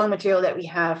amount of bone material that we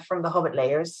have from the hobbit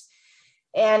layers.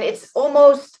 And it's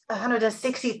almost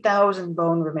 160,000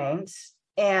 bone remains,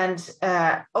 and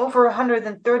over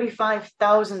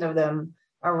 135,000 of them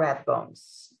are rat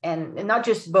bones. And not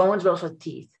just bones, but also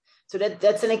teeth. So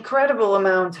that's an incredible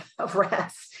amount of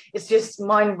rats. It's just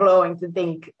mind-blowing to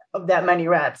think of that many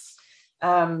rats.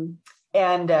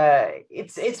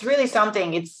 It's really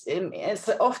something. It's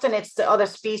often the other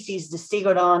species, the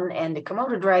stegodon and the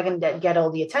Komodo dragon, that get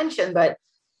all the attention, but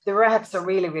the rats are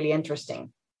really, really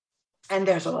interesting. And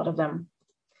there's a lot of them.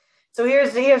 So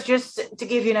here's just to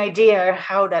give you an idea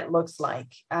how that looks like.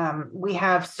 We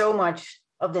have so much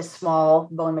of this small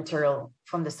bone material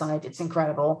from the site. It's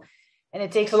incredible. And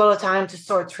it takes a lot of time to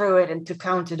sort through it and to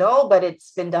count it all, but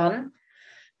it's been done.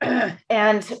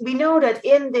 And we know that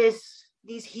in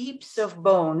these heaps of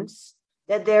bones,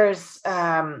 that there's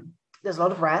a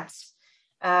lot of rats,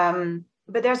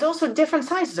 but there's also different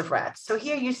sizes of rats. So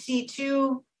here you see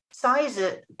two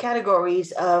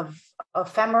categories of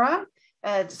femora.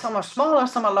 Some are smaller,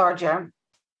 some are larger.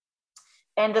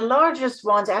 And the largest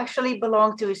ones actually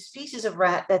belong to a species of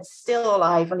rat that's still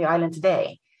alive on the island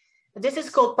today. This is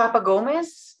called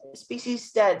Papagomes, a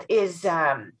species that is,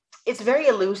 it's very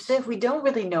elusive. We don't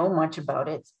really know much about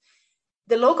it.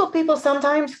 The local people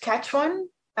sometimes catch one.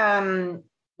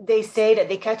 They say that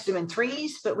they catch them in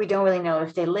trees, but we don't really know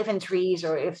if they live in trees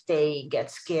or if they get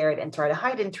scared and try to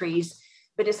hide in trees.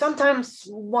 But sometimes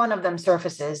one of them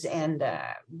surfaces, and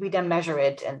we then measure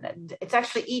it, and it's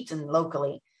actually eaten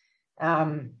locally.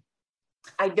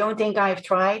 I don't think I've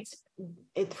tried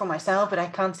it for myself, but I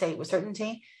can't say it with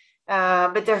certainty.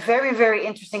 But they're very, very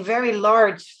interesting, very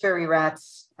large furry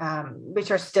rats, which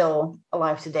are still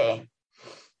alive today.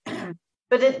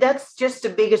 But that's just the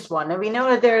biggest one. And we know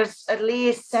that there's at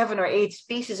least 7 or 8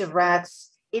 species of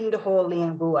rats in the whole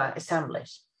Liangbua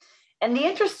assemblage. And the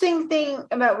interesting thing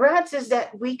about rats is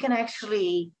that we can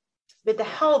actually, with the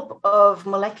help of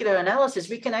molecular analysis,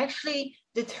 we can actually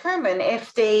determine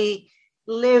if they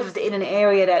lived in an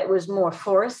area that was more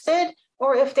forested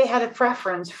or if they had a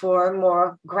preference for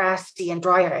more grassy and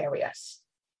drier areas.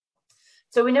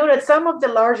 So we know that some of the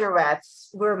larger rats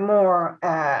were more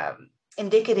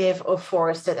indicative of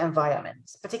forested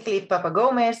environments, particularly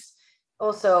Papagomes.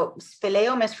 Also,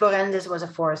 Speleomes florensis was a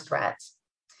forest rat.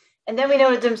 And then we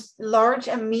know that there's large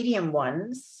and medium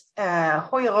ones,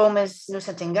 Hoyoromes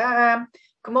nucentingara,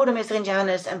 Comodomes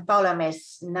ringianus, and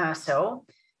Paulames naso.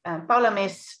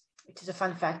 Paulames, which is a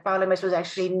fun fact, Paulames was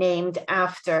actually named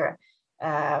after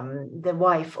the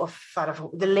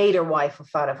later wife of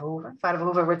Vader Verhoeven. Vader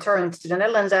Verhoeven returned to the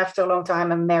Netherlands after a long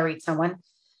time and married someone.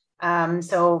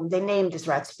 So they named this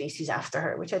rat species after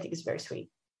her, which I think is very sweet.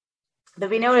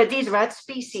 But we know that these rat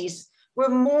species were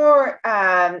more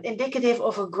indicative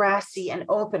of a grassy and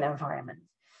open environment.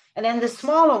 And then the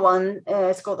smaller one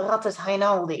is called Rattus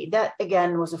hainaldi. That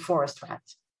again was a forest rat.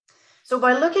 So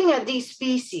by looking at these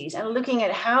species and looking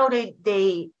at how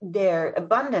their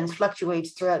abundance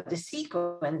fluctuates throughout the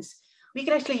sequence, we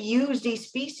can actually use these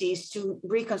species to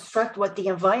reconstruct what the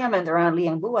environment around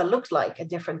Liangbua looked like at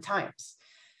different times.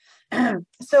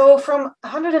 So from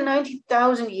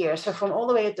 190,000 years, so from all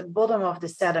the way at the bottom of the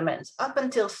sediments up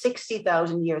until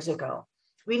 60,000 years ago,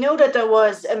 we know that there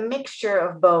was a mixture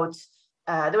of both.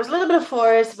 There was a little bit of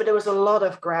forest, but there was a lot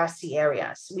of grassy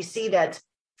areas. We see that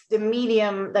the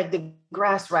medium, like the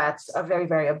grass rats, are very,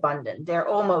 very abundant. They're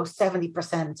almost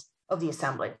 70% of the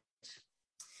assemblage,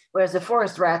 whereas the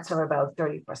forest rats are about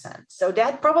 30%. So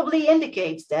that probably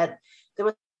indicates that there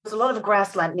was a lot of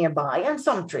grassland nearby and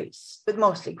some trees, but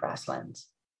mostly grasslands.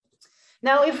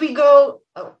 Now, if we go,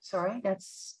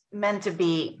 that's meant to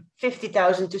be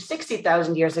 50,000 to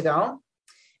 60,000 years ago,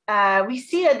 we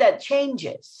see that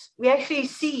changes. We actually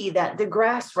see that the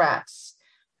grass rats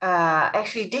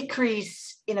actually decrease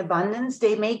in abundance.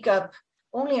 They make up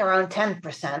only around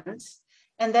 10%.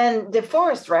 And then the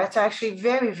forest rats are actually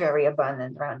very, very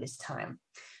abundant around this time.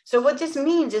 So what this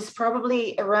means is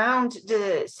probably around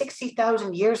the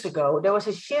 60,000 years ago, there was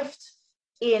a shift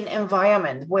in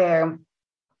environment where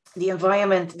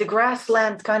the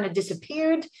grassland kind of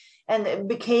disappeared and it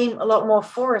became a lot more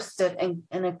forested and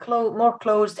a more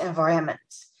closed environment.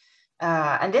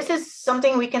 And this is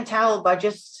something we can tell by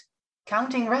just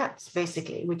counting rats,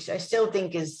 basically, which I still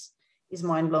think is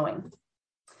mind-blowing.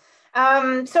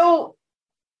 So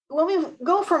when we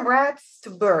go from rats to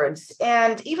birds,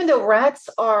 and even though rats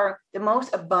are the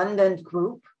most abundant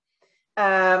group,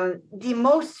 the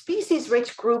most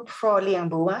species-rich group for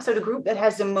Liangboa, so the group that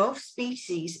has the most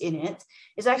species in it,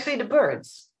 is actually the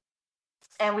birds.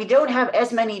 And we don't have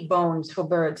as many bones for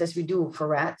birds as we do for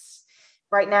rats.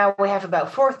 Right now, we have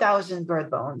about 4,000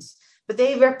 bird bones, but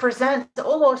they represent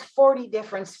almost 40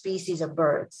 different species of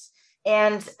birds.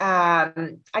 And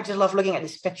I just love looking at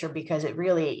this picture because it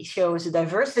really shows the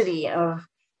diversity of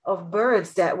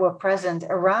birds that were present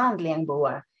around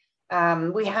Liangboa.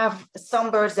 We have some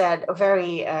birds that are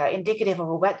very indicative of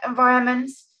a wet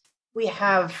environment. We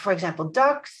have, for example,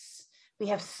 ducks, we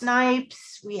have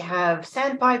snipes, we have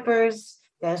sandpipers,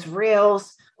 there's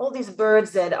rails, all these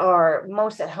birds that are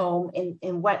most at home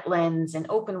in wetlands and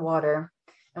open water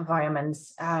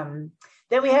environments.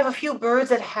 Then we have a few birds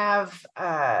that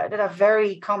are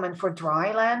very common for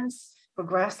dry lands, for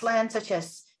grasslands, such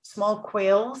as small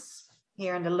quails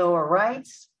here in the lower right.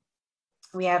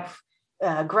 We have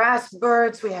grass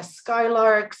birds, we have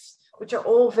skylarks, which are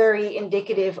all very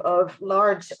indicative of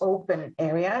large open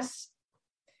areas.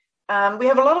 We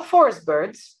have a lot of forest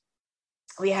birds.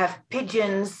 We have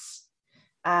pigeons.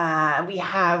 We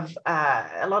have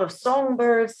a lot of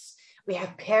songbirds. We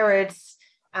have parrots.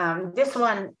 This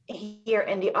one here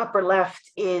in the upper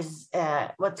left is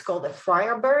what's called a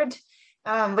friar bird,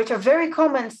 which are very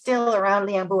common still around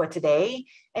Liangboa today.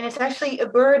 And it's actually a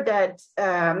bird that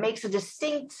makes a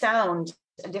distinct sound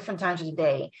at different times of the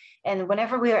day. And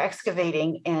whenever we are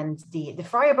excavating and the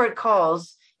friar bird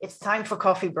calls, it's time for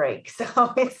coffee break.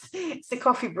 So it's the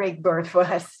coffee break bird for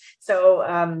us. So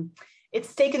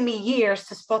it's taken me years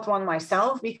to spot one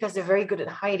myself because they're very good at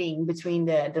hiding between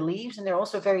the leaves, and they're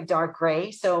also very dark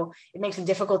gray. So it makes it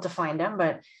difficult to find them,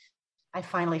 but I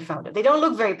finally found it. They don't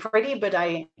look very pretty, but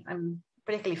I'm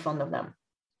particularly fond of them.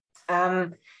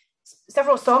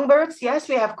 Several songbirds. Yes,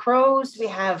 we have crows. We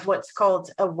have what's called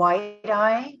a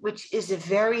white-eye, which is a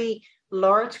very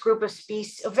large group of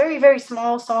species, of very, very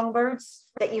small songbirds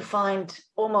that you find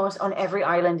almost on every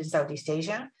island in Southeast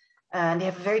Asia. And they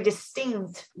have a very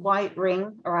distinct white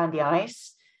ring around the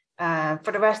eyes.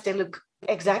 For the rest, they look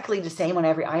exactly the same on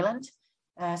every island.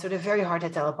 So they're very hard to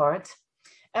tell apart.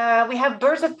 We have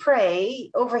birds of prey.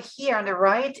 Over here on the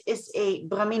right is a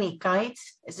Brahmini kite.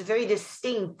 It's a very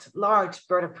distinct, large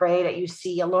bird of prey that you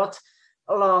see a lot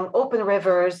along open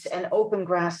rivers and open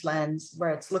grasslands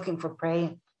where it's looking for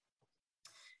prey.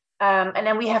 And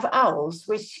then we have owls,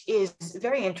 which is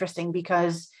very interesting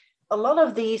because a lot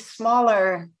of these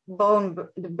smaller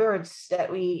the birds that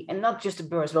and not just the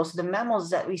birds, but also the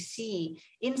mammals that we see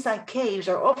inside caves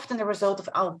are often the result of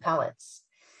owl pellets.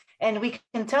 And we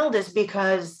can tell this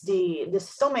because the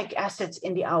stomach acids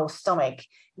in the owl's stomach,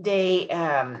 they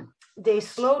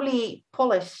slowly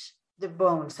polish the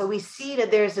bone. So we see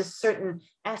that there's a certain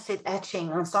acid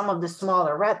etching on some of the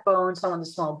smaller rat bones, some of the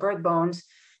small bird bones.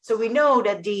 So we know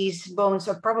that these bones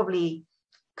are probably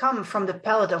come from the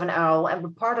pellet of an owl and were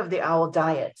part of the owl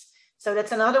diet. So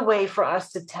that's another way for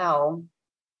us to tell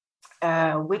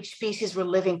which species were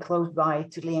living close by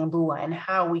to Liangboa and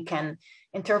how we can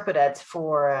interpret it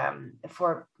for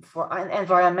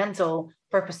environmental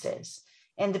purposes.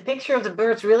 And the picture of the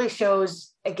birds really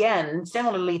shows, again,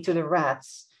 similarly to the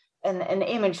rats, an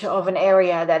image of an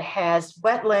area that has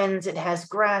wetlands, it has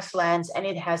grasslands, and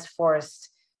it has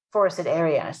forested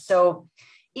areas. So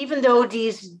even though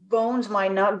these bones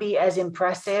might not be as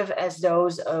impressive as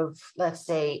those of, let's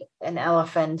say, an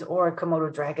elephant or a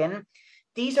Komodo dragon,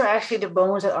 these are actually the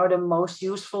bones that are the most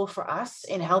useful for us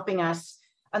in helping us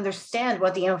understand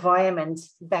what the environment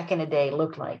back in the day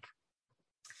looked like.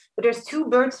 But there's two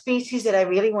bird species that I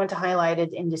really want to highlight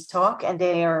it in this talk, and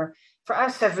they are, for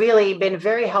us, have really been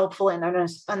very helpful in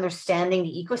understanding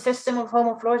the ecosystem of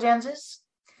Homo floresiensis.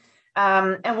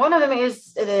 And one of them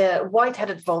is the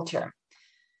white-headed vulture.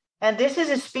 And this is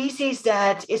a species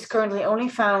that is currently only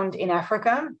found in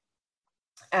Africa.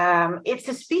 It's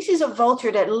a species of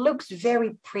vulture that looks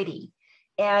very pretty.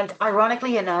 And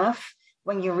ironically enough,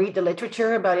 when you read the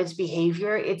literature about its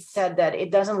behavior, it's said that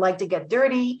it doesn't like to get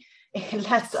dirty. It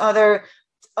lets other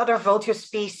vulture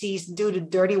species do the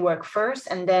dirty work first,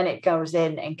 and then it goes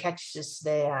in and catches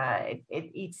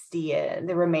it eats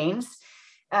the remains.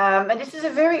 And this is a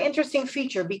very interesting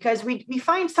feature because we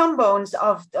find some bones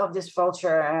of this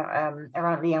vulture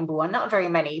around Liangboa, not very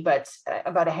many, but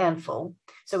about a handful.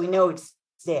 So we know it's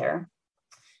there.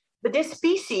 But this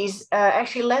species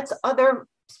actually lets other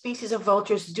species of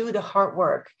vultures do the hard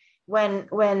work. when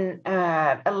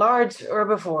a large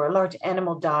herbivore, a large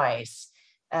animal dies,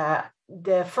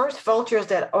 the first vultures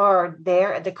that are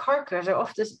there at the carcass are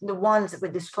often the ones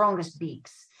with the strongest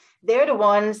beaks. They're the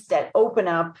ones that open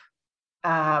up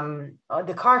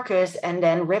the carcass and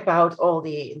then rip out all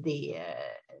the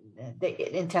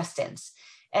intestines.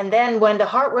 And then when the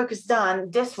hard work is done,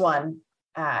 this one,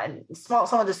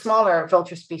 some of the smaller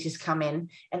vulture species come in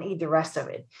and eat the rest of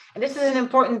it. And this is an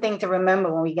important thing to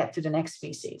remember when we get to the next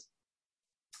species,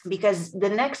 because the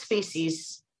next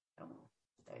species,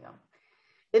 there you go.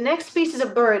 The next species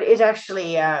of bird is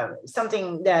actually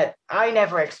something that I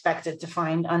never expected to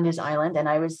find on this island, and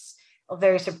I was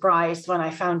very surprised when I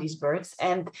found these birds.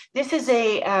 And this is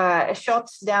a shot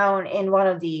down in one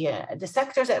of the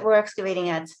sectors that we're excavating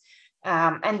at.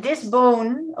 And this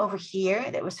bone over here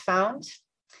that was found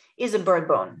is a bird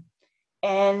bone.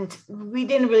 And we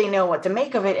didn't really know what to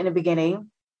make of it in the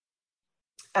beginning.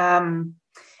 And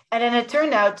then it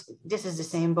turned out, this is the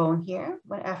same bone here,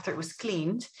 after it was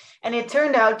cleaned. And it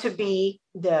turned out to be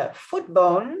the foot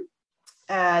bone,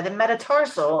 the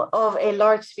metatarsal of a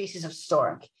large species of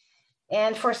stork.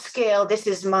 And for scale, this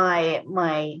is my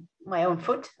own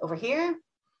foot over here.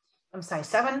 I'm size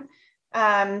 7.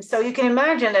 So you can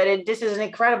imagine that this is an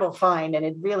incredible find, and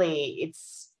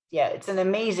it's an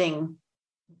amazing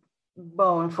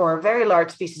bone for a very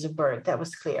large species of bird. That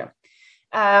was clear.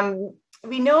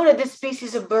 We know that this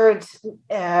species of bird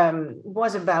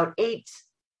was about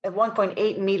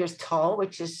 1.8 meters tall,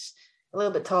 which is a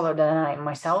little bit taller than I am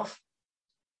myself.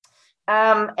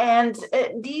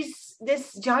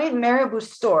 This giant marabou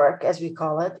stork, as we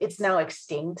call it, it's now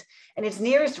extinct, and its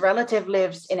nearest relative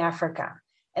lives in Africa.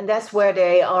 And that's where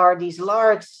they are, these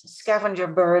large scavenger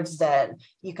birds that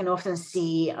you can often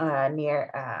see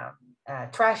near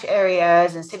trash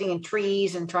areas and sitting in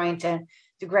trees and trying to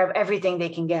grab everything they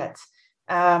can get.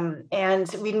 And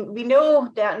we know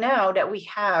that now that we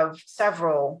have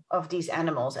several of these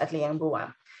animals at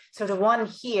Liangbua. So the one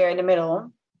here in the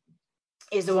middle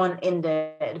is the one in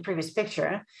the previous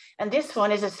picture. And this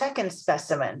one is a second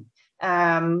specimen.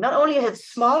 Not only is it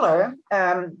smaller,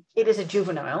 it is a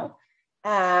juvenile,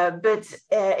 but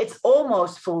it's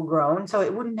almost full grown. So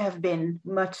it wouldn't have been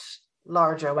much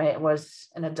larger when it was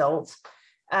an adult.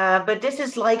 But this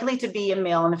is likely to be a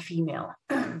male and a female.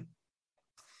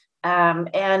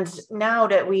 And now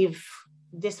that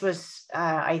this was,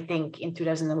 I think, in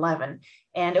 2011,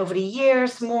 and over the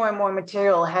years, more and more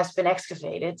material has been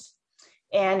excavated.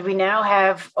 And we now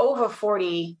have over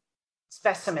 40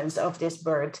 specimens of this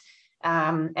bird.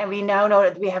 And we now know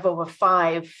that we have over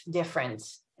 5 different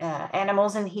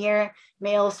animals in here,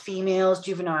 males, females,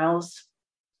 juveniles.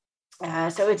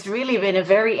 So it's really been a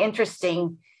very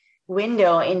interesting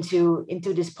window into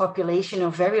this population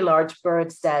of very large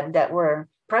birds that were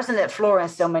present at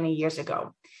Flores so many years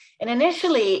ago. And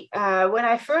initially, when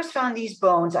I first found these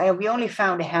bones, we only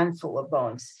found a handful of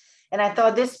bones. And I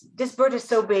thought this bird is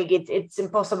so big, it's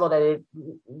impossible that it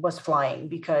was flying,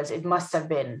 because it must have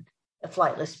been a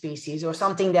flightless species or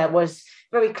something that was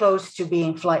very close to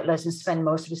being flightless and spend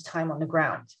most of its time on the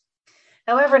ground.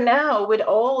 However, now with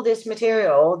all this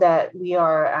material that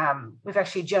we've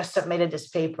actually just submitted this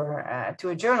paper to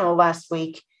a journal last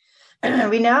week,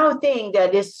 we now think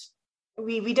that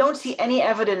we don't see any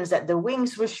evidence that the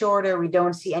wings were shorter. We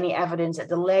don't see any evidence that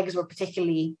the legs were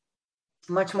particularly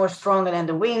much more stronger than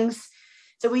the wings.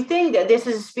 So we think that this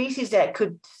is a species that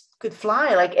could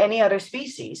fly like any other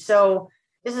species. So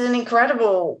this is an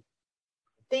incredible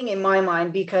thing in my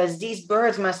mind, because these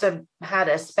birds must have had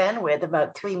a span width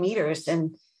about 3 meters.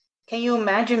 And can you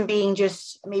imagine being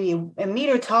just maybe a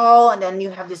meter tall, and then you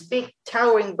have this big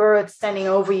towering bird standing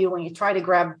over you when you try to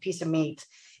grab a piece of meat?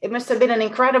 It must have been an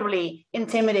incredibly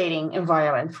intimidating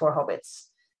environment for hobbits.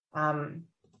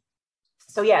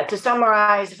 So yeah, to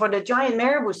summarize, for the giant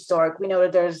marabou stork, we know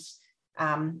that there's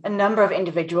a number of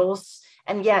individuals.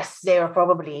 And yes, they are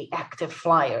probably active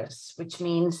flyers, which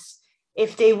means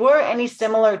if they were any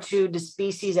similar to the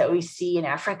species that we see in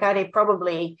Africa, they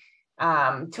probably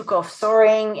took off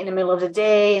soaring in the middle of the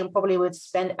day and probably would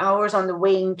spend hours on the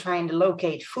wing trying to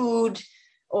locate food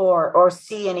or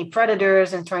see any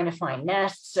predators and trying to find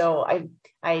nests. So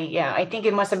I think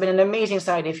it must have been an amazing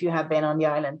sight if you had been on the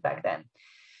island back then.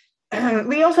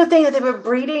 We also think that they were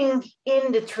breeding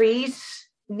in the trees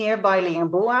nearby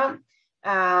Liangbua,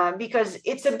 because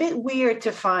it's a bit weird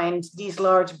to find these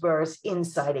large birds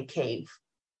inside a cave.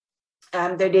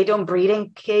 They don't breed in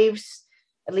caves,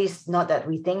 at least not that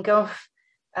we think of.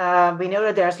 We know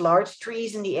that there's large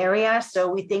trees in the area,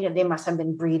 so we think that they must have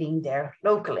been breeding there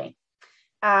locally.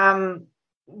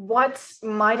 What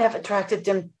might have attracted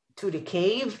them to the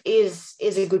cave is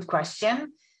a good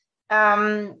question.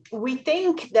 We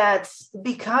think that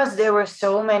because there were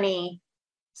so many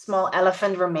small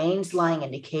elephant remains lying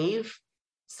in the cave,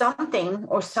 something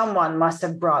or someone must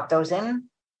have brought those in.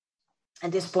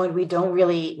 At this point, we're not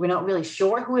really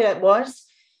sure who that was,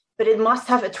 but it must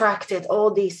have attracted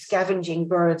all these scavenging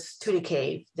birds to the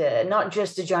cave, not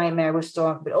just the giant marabou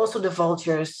stork, but also the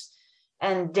vultures.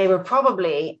 And they were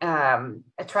probably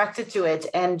attracted to it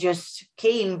and just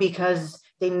came because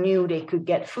they knew they could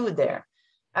get food there.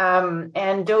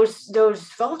 And those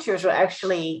vultures were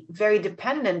actually very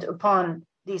dependent upon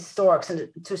these storks and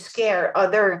to scare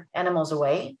other animals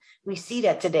away. We see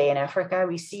that today in Africa.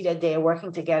 We see that they are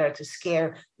working together to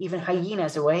scare even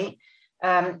hyenas away.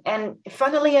 And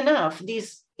funnily enough,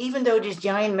 even though these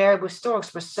giant marabou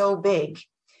storks were so big,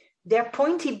 their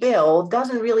pointy bill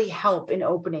doesn't really help in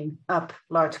opening up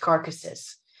large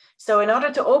carcasses. So in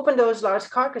order to open those large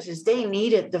carcasses, they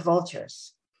needed the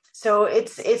vultures. So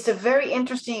it's a very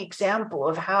interesting example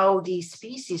of how these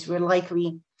species were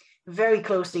likely very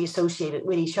closely associated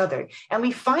with each other. And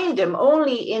we find them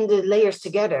only in the layers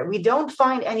together. We don't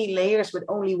find any layers with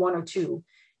only one or two.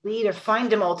 We either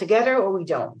find them all together or we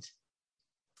don't.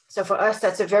 So for us,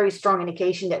 that's a very strong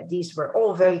indication that these were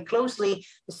all very closely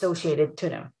associated to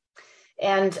them.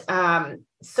 And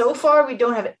so far, we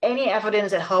don't have any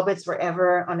evidence that hobbits were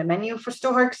ever on the menu for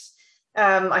storks.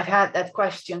 I've had that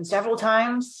question several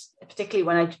times, particularly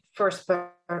when I first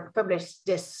published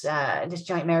this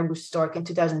giant marabou stork in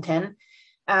 2010.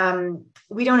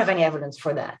 We don't have any evidence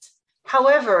for that.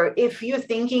 However, if you're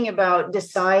thinking about the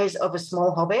size of a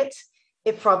small hobbit,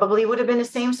 it probably would have been the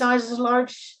same size as a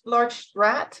large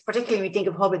rat, particularly when we think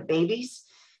of hobbit babies.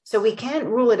 So we can't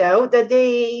rule it out that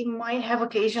they might have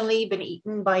occasionally been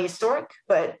eaten by a stork,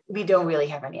 but we don't really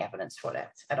have any evidence for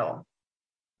that at all.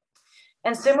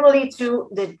 And similarly to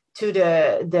the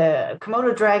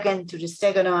Komodo dragon, to the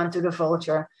stegodon, to the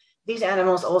vulture, these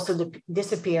animals also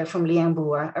disappeared from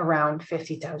Liangbua around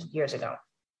 50,000 years ago.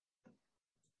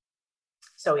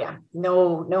 So yeah,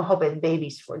 no hobbit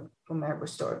babies for marabou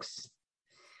storks.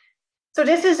 So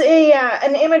this is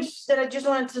an image that I just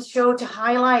wanted to show to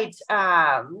highlight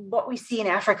what we see in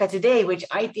Africa today, which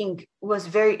I think is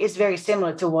very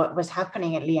similar to what was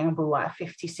happening at Liangbua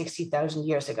 50, 60,000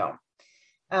 years ago.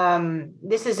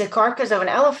 This is a carcass of an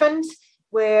elephant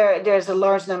where there's a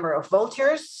large number of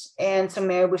vultures and some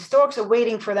marabou storks are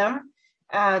waiting for them.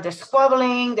 They're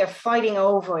squabbling, they're fighting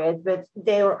over it, but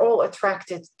they were all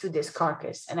attracted to this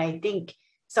carcass. And I think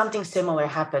something similar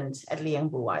happened at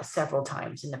Liangbua several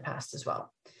times in the past as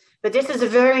well. But this is a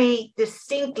very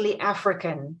distinctly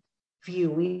African view.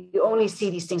 We only see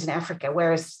these things in Africa,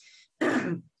 whereas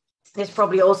this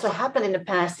probably also happened in the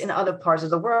past in other parts of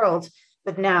the world.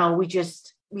 But now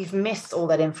we've missed all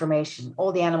that information.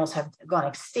 All the animals have gone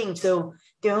extinct. So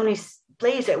the only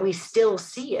place that we still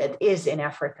see it is in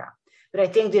Africa. But I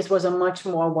think this was a much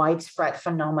more widespread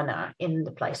phenomena in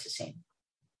the Pleistocene.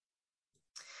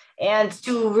 And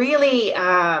to really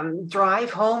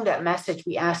drive home that message,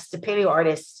 we asked the paleo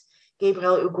artist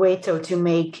Gabriel Ugueto to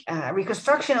make a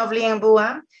reconstruction of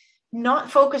Liangbua,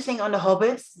 not focusing on the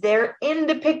hobbits. They're in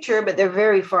the picture, but they're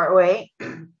very far away.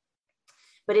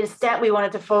 But instead, we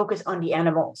wanted to focus on the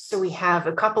animals. So we have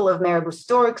a couple of marabou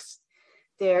storks.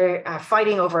 They're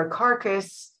fighting over a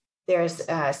carcass. There's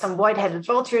some white-headed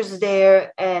vultures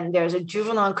there. And there's a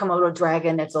juvenile Komodo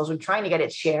dragon that's also trying to get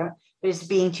its share, but it's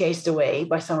being chased away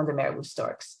by some of the marabou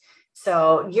storks.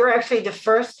 So you're actually the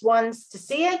first ones to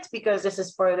see it because this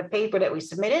is part of the paper that we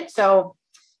submitted. So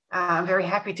I'm very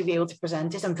happy to be able to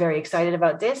present this. I'm very excited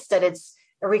about this, that it's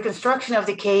a reconstruction of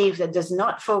the cave that does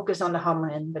not focus on the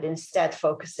hominin, but instead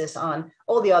focuses on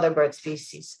all the other bird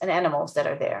species and animals that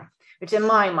are there, which in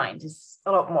my mind is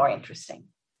a lot more interesting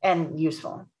and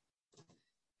useful.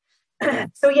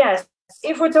 So yes,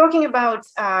 if we're talking about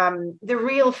the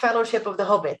real fellowship of the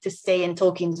Hobbit, to stay in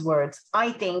Tolkien's words,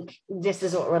 I think this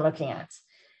is what we're looking at.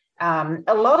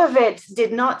 A lot of it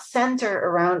did not center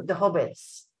around the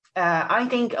Hobbits. I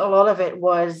think a lot of it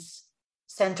was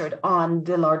centered on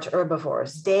the large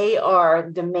herbivores. They are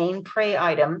the main prey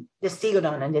item, the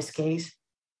stegodon in this case.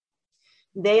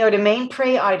 They are the main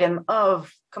prey item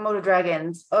of Komodo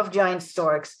dragons, of giant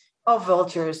storks, of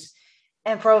vultures,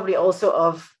 and probably also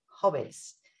of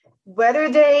hobbits.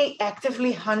 Whether they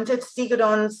actively hunted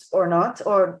stegodons or not,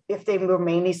 or if they were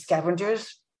mainly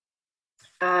scavengers,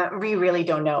 we really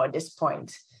don't know at this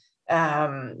point.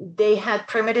 They had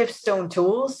primitive stone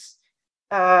tools,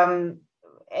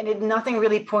 and nothing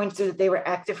really points to that they were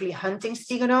actively hunting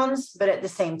stegodons, but at the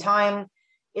same time,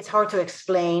 it's hard to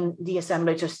explain the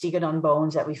assemblage of stegodon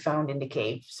bones that we found in the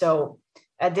cave. So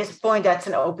at this point, that's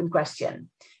an open question.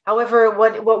 However,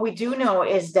 what we do know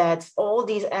is that all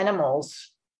these animals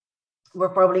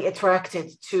were probably attracted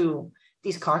to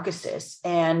these carcasses,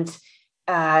 and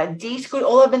these could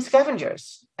all have been scavengers.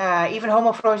 Even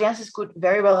Homo floresiensis could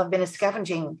very well have been a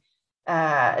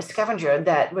scavenger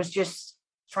that was just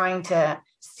trying to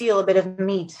steal a bit of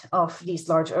meat off these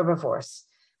large herbivores.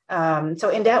 So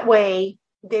in that way,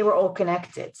 they were all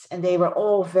connected, and they were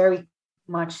all very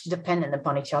much dependent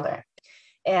upon each other.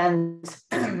 And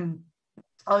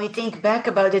when we think back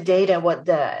about the data, what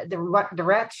the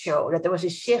rats show, that there was a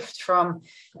shift from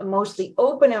a mostly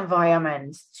open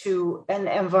environment to an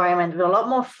environment with a lot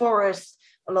more forest,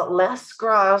 a lot less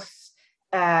grass.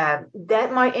 That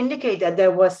might indicate that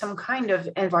there was some kind of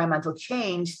environmental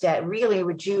change that really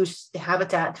reduced the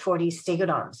habitat for these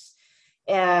stegodons.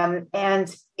 And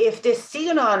if this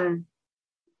stegodon,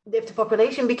 if the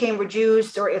population became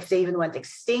reduced, or if they even went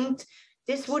extinct,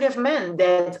 this would have meant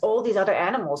that all these other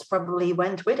animals probably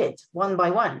went with it one by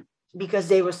one, because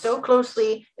they were so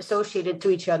closely associated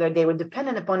to each other. They were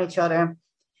dependent upon each other.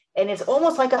 And it's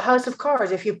almost like a house of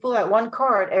cards. If you pull out one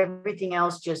card, everything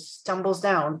else just stumbles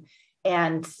down.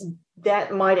 And that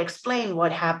might explain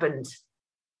what happened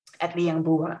at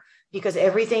Liangbua, because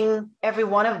every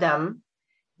one of them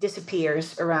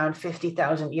disappears around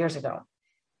 50,000 years ago.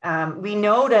 We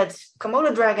know that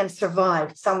Komodo dragons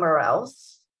survived somewhere else.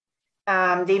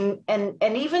 And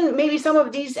even maybe some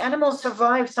of these animals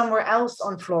survived somewhere else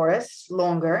on Flores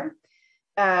longer.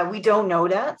 We don't know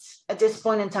that. At this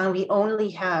point in time, we only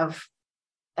have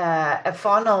a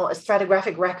faunal, a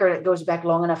stratigraphic record that goes back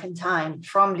long enough in time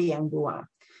from Liangbua.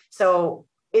 So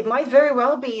it might very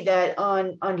well be that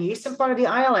on the eastern part of the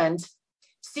island,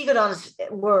 stegodons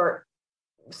were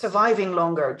surviving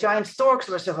longer. Giant storks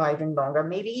were surviving longer.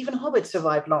 Maybe even hobbits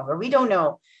survived longer. We don't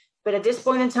know. But at this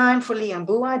point in time for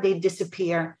Liangbua, they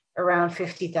disappear around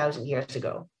 50,000 years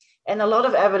ago. And a lot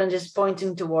of evidence is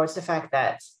pointing towards the fact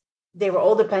that they were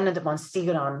all dependent upon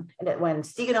stegodon, and that when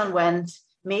stegodon went,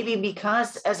 maybe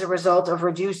because as a result of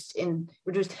reduced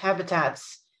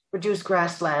habitats, reduced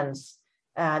grasslands,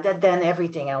 that then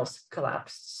everything else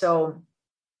collapsed. So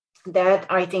that,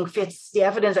 I think, fits the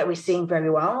evidence that we're seeing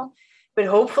very well. But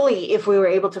hopefully, if we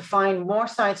were able to find more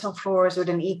sites on Flores with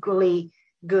an equally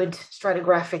good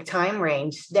stratigraphic time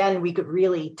range, then we could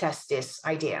really test this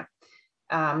idea.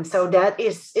 So that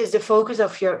is the focus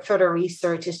of your further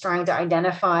research, is trying to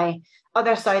identify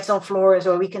other sites on Flores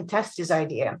where we can test this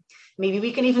idea. Maybe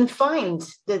we can even find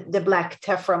the black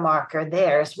tephra marker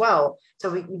there as well. So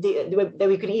that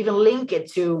we can even link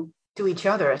it to each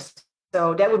other.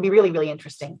 So that would be really, really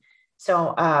interesting.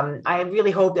 So I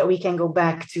really hope that we can go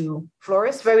back to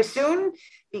Flores very soon,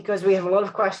 because we have a lot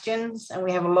of questions and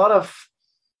we have a lot of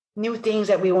new things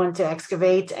that we want to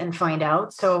excavate and find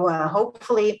out. So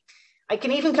hopefully I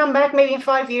can even come back maybe in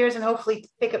 5 years and hopefully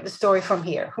pick up the story from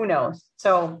here. Who knows?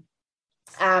 So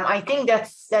I think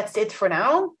that's it for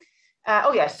now.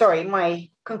 My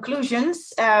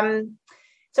conclusions.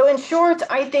 So in short,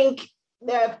 I think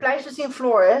the Pleistocene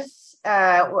Flores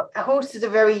hosted a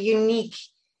very unique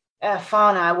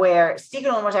fauna where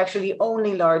stegodon was actually the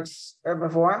only large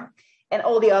herbivore, and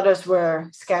all the others were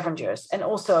scavengers. And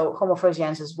also Homo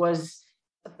floresiensis was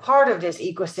a part of this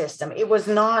ecosystem. It was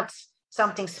not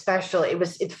something special.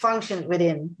 It functioned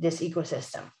within this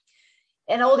ecosystem.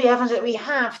 And all the evidence that we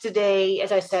have today,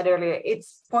 as I said earlier, it's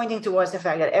pointing towards the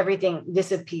fact that everything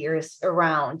disappears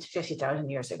around 50,000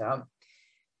 years ago,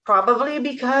 probably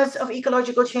because of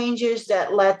ecological changes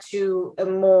that led to a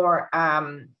more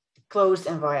closed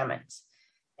environment.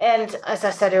 And as I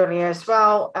said earlier as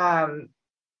well,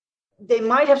 they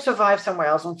might have survived somewhere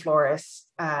else on Flores,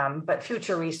 but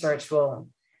future research will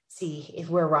see if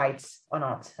we're right or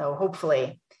not. So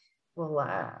hopefully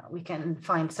we can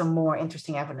find some more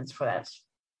interesting evidence for that.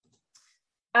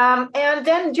 And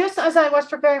then, just as I was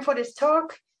preparing for this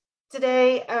talk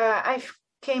today, I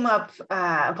came up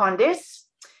upon this.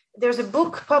 There's a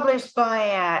book published by,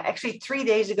 actually 3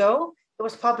 days ago. It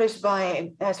was published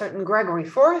by a certain Gregory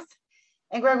Forth.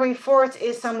 And Gregory Forth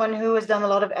is someone who has done a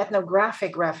lot of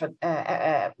ethnographic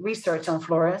research on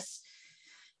Flores,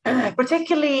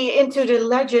 particularly into the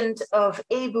legend of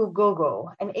Ebu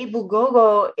Gogo. And Ebu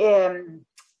Gogo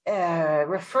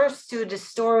refers to the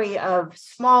story of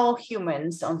small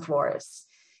humans on Flores.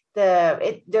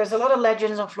 There's a lot of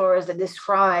legends on Flores that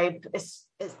describe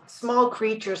small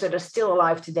creatures that are still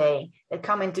alive today, that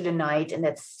come into the night and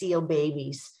that steal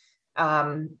babies.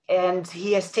 And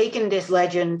he has taken this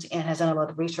legend and has done a lot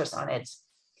of research on it.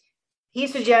 He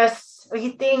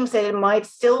thinks that it might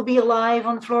still be alive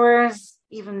on Flores.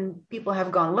 Even people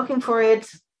have gone looking for it.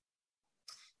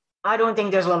 I don't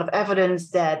think there's a lot of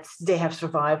evidence that they have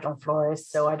survived on Flores,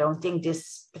 so I don't think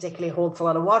this particularly holds a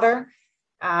lot of water.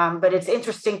 But it's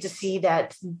interesting to see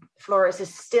that Flores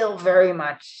is still very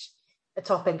much a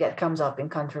topic that comes up in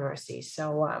controversy.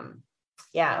 So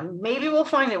yeah, maybe we'll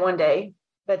find it one day,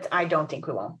 but I don't think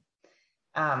we will.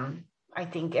 I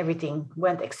think everything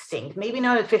went extinct. Maybe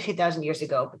not at 50,000 years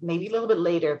ago, but maybe a little bit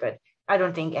later, but I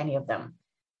don't think any of them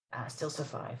still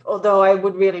survive. Although I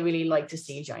would really, really like to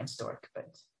see a giant stork,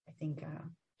 but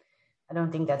I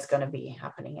don't think that's going to be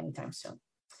happening anytime soon.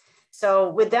 So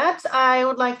with that, I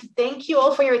would like to thank you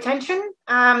all for your attention.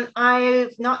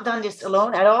 I've not done this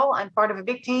alone at all. I'm part of a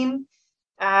big team.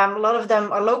 A lot of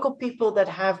them are local people that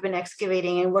have been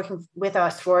excavating and working with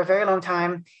us for a very long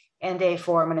time, and they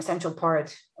form an essential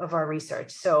part of our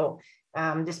research. So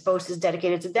this post is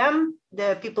dedicated to them,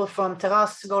 the people from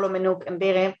Teras, Golomenuk, and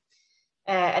Bere,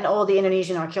 and all the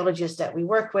Indonesian archaeologists that we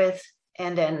work with.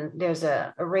 And then there's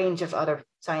a range of other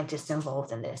scientists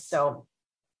involved in this. So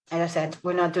as I said,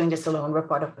 we're not doing this alone. We're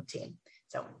part of a team.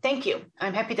 So thank you.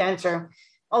 I'm happy to answer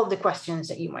all the questions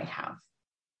that you might have.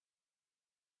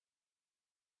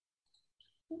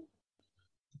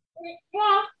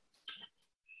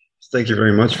 Thank you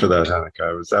very much for that,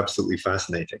 Hanneke. It was absolutely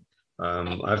fascinating.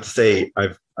 I have to say,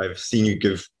 I've seen you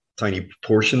give tiny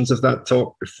portions of that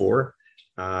talk before,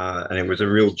 and it was a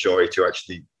real joy to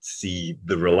actually see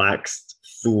the relaxed,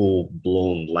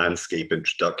 full-blown landscape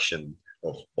introduction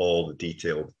of all the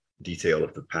detail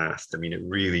of the past. I mean, it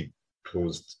really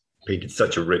painted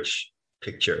such a rich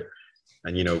picture.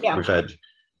 And, you know, yeah, we've had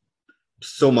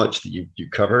so much that you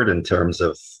covered in terms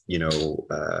of, you know,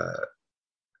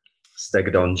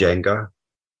 Stegodon Jenga,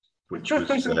 which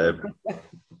was,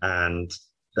 and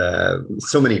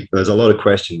so many, there's a lot of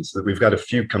questions that we've got a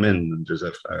few come in, and there's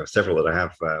several that I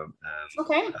have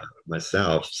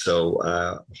myself. So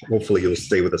hopefully you'll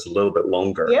stay with us a little bit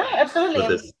longer. Yeah,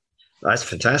 absolutely. That's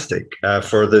fantastic.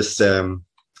 For this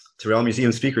Tyrrell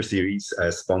Museum Speaker Series,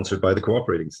 sponsored by the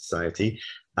Cooperating Society,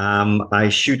 I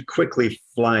should quickly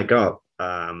flag up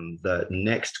that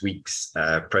next week's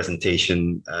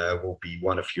presentation will be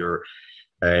one of your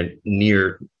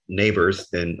near neighbors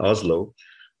in Oslo,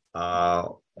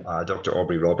 Dr.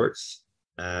 Aubrey Roberts.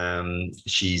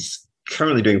 She's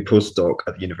currently doing postdoc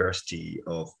at the University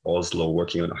of Oslo,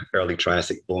 working on early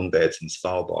Triassic bone beds in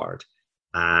Svalbard.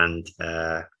 And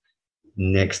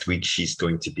next week, she's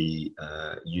going to be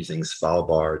using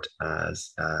Svalbard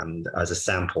as a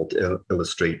sample to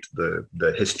illustrate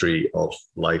the history of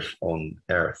life on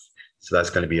Earth. So that's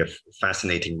going to be a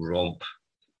fascinating romp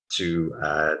to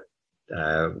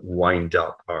wind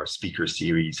up our speaker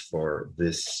series for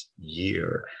this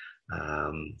year.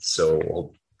 So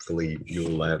hopefully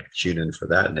you'll tune in for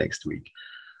that next week.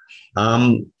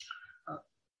 Hanneke,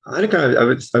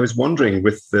 I was wondering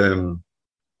with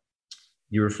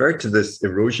you referred to this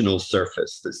erosional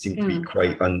surface that seemed to be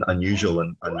quite unusual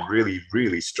and really,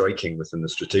 really striking within the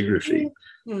stratigraphy.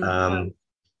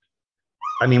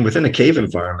 I mean, within a cave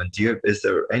environment, is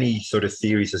there any sort of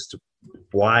theories as to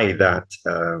why that,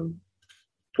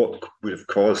 what would have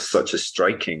caused such a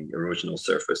striking erosional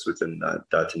surface within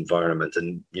that environment?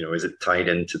 And, you know, is it tied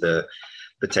into the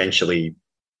potentially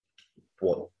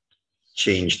what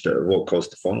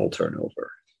caused the faunal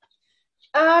turnover?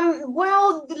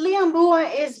 Well, the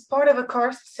Liambua is part of a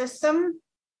karst system,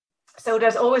 so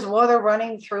there's always water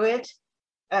running through it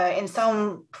in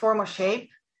some form or shape.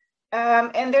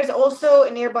 And there's also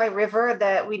a nearby river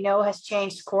that we know has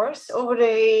changed course over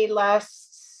the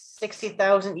last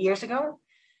 60,000 years ago.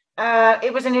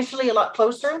 It was initially a lot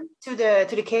closer to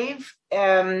the cave,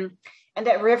 and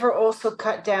that river also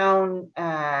cut down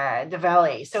the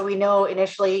valley. So we know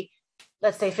initially,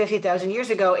 let's say 50,000 years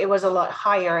ago, it was a lot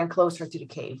higher and closer to the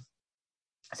cave.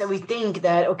 So we think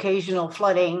that occasional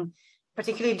flooding,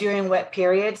 particularly during wet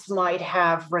periods, might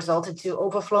have resulted to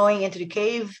overflowing into the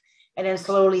cave and then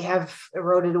slowly have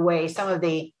eroded away some of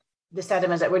the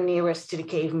sediments that were nearest to the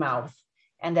cave mouth,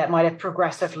 and that might have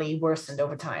progressively worsened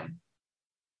over time.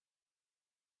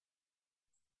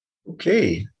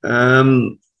 Okay.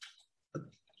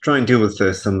 Try and deal with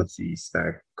some of these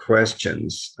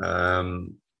questions.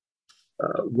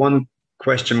 One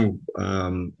question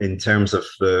in terms of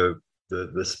the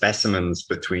specimens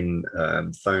between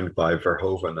found by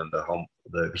Verhoeven and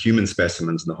the human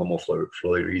specimens in the Homo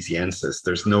floresiensis.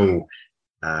 There's no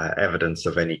evidence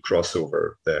of any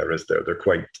crossover there, is there? They're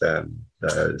quite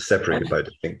separated by a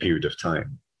distinct period of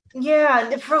time. Yeah,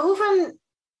 the Verhoeven.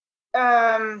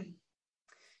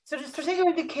 So the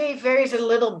stratigraphy of the cave varies a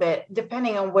little bit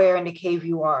depending on where in the cave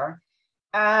you are.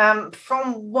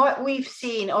 From what we've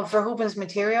seen of Verhoeven's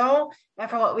material and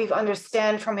from what we've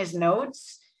understand from his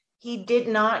notes, he did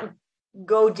not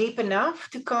go deep enough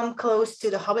to come close to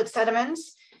the Hobbit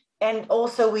sediments. And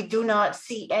also we do not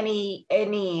see any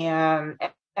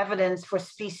evidence for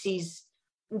species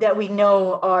that we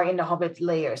know are in the Hobbit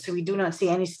layer. So we do not see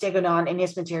any stegodon in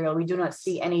his material. We do not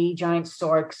see any giant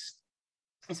storks.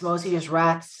 It's mostly just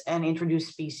rats and introduced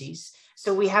species.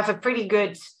 So we have a pretty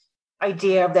good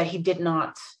idea that he did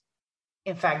not,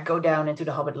 in fact, go down into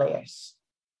the Hobbit layers.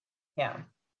 Yeah.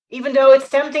 Even though it's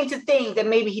tempting to think that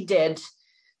maybe he did,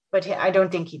 but I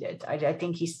don't think he did. I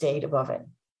think he stayed above it.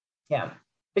 Yeah.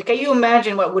 But can you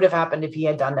imagine what would have happened if he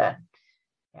had done that?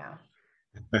 Yeah.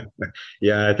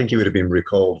 Yeah, I think he would have been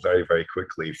recalled very, very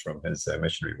quickly from his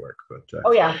missionary work. But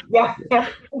oh yeah.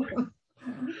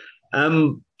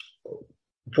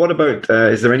 What about?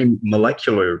 Is there any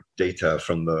molecular data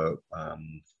from the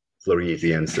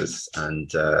Floresiensis, and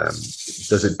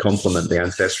does it complement the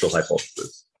ancestral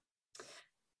hypothesis?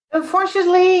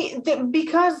 Unfortunately,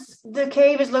 because the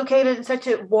cave is located in such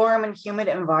a warm and humid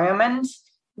environment,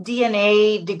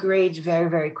 DNA degrades very,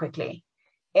 very quickly.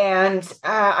 And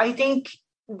I think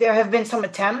there have been some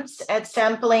attempts at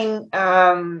sampling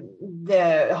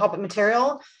the Hobbit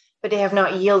material, but they have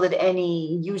not yielded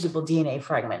any usable DNA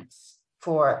fragments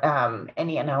for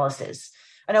any analysis.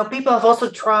 I know people have also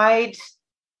tried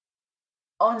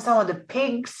on some of the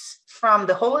pigs from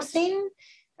the Holocene,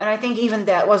 and I think even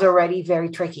that was already very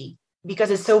tricky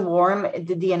because it's so warm,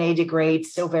 the DNA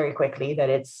degrades so very quickly that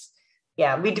it's,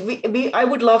 yeah, I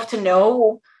would love to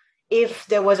know if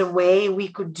there was a way we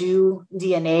could do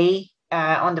DNA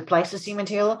on the Pleistocene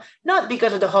material, not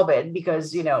because of the Hobbit,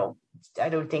 because, you know, I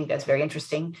don't think that's very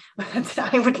interesting, but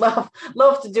I would love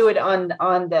to do it on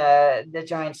the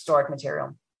giant stork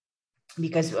material,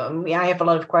 because I have a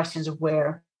lot of questions of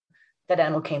where that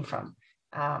animal came from.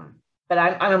 But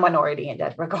I'm a minority in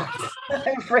that regard,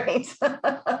 I'm afraid.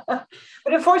 But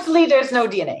unfortunately, there's no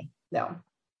DNA, no.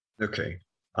 Okay.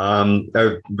 I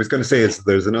was going to say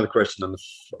there's another question on the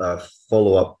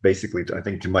follow-up, basically, I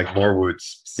think, to Mike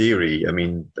Morwood's theory. I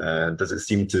mean, does it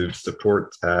seem to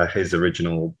support his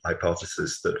original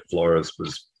hypothesis that Flores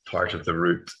was part of the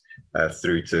route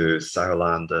through to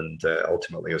Sauerland and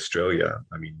ultimately Australia?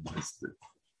 I mean,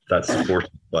 that's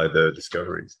supported by the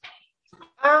discoveries.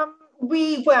 I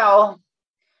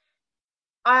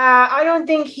don't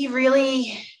think he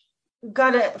really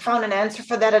found an answer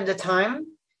for that at the time.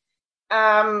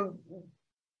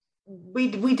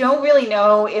 We don't really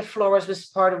know if Flores was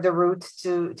part of the route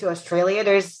to Australia.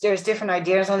 There's different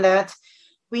ideas on that.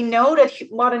 We know that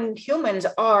modern humans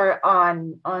are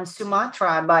on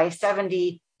Sumatra by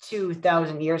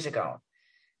 72,000 years ago.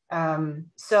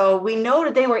 So we know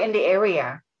that they were in the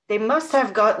area. They must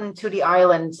have gotten to the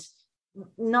islands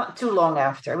not too long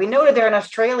after. We know that they're in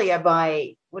Australia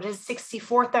by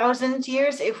 64,000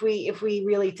 years if we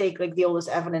really take like the oldest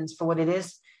evidence for what it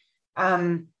is.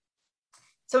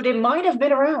 So they might have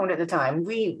been around at the time.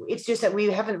 It's just that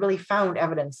we haven't really found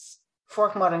evidence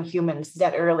for modern humans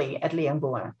that early at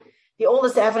Liangbua. The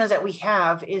oldest evidence that we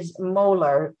have is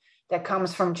molar that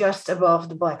comes from just above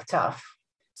the Black Tuff.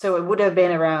 So it would have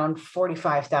been around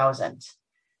 45,000.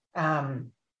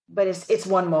 But it's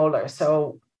one molar,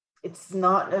 so it's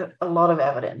not a lot of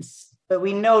evidence. But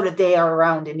we know that they are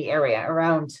around in the area,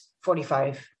 around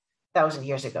 45,000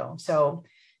 years ago. So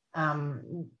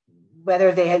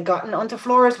whether they had gotten onto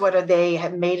Flores, whether they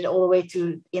had made it all the way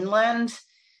to inland,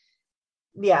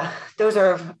 yeah, those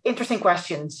are interesting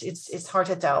questions. It's hard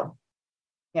to tell.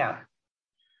 Yeah.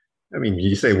 I mean,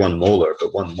 you say one molar,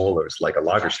 but one molar is like a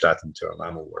Lagerstätten to a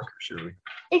mammal worker, surely.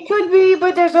 It could be,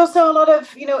 but there's also a lot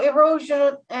of,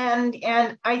 erosion,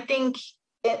 and I think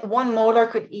one molar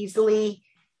could easily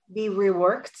be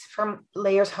reworked from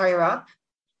layers higher up.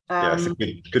 Yes,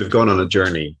 it could have gone on a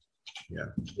journey.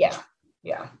 Yeah.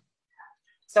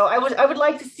 So I would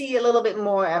like to see a little bit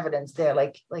more evidence there,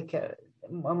 like a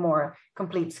more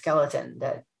complete skeleton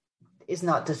that is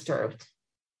not disturbed,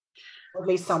 or at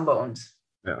least some bones.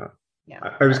 Yeah.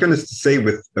 I was going to say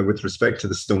with respect to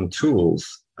the stone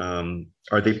tools,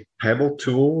 are they pebble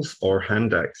tools or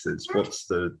hand axes? What's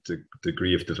the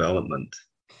degree of development?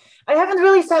 I haven't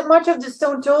really said much of the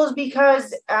stone tools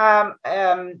because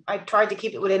I tried to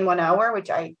keep it within 1 hour, which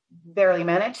I barely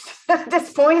managed at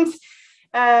this point.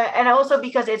 And also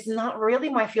because it's not really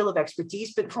my field of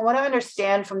expertise, but from what I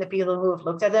understand from the people who have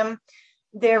looked at them,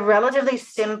 they're relatively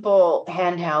simple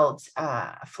handheld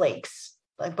flakes,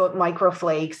 like both micro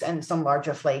flakes and some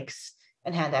larger flakes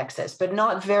and hand axes, but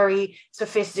not very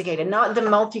sophisticated, not the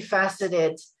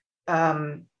multifaceted,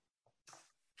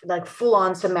 like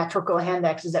full-on symmetrical hand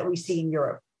axes that we see in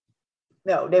Europe.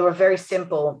 No, they were very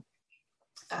simple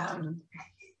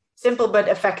but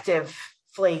effective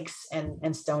flakes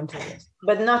and stone tools,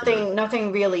 but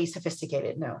nothing really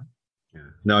sophisticated. No. Yeah.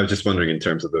 No, I was just wondering in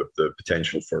terms of the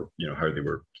potential for, how they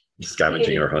were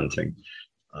scavenging or hunting.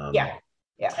 Yeah.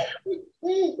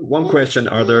 One question: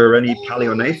 are there any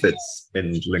paleognathids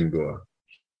in Lingua?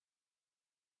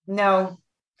 No,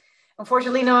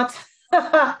 unfortunately not.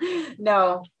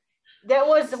 No. That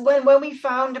was when we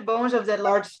found the bones of that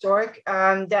large stork,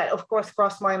 that of course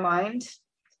crossed my mind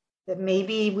that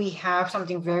maybe we have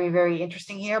something very, very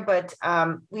interesting here, but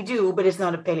we do, but it's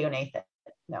not a paleognathed.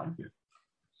 No.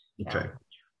 Okay.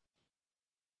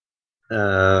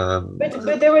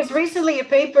 But there was recently a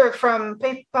paper from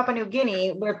Papua New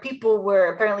Guinea where people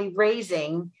were apparently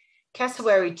raising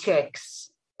cassowary chicks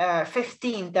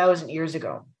 15,000 years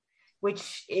ago,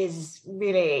 which is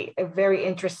really a very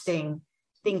interesting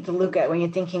thing to look at when you're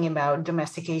thinking about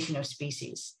domestication of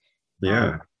species.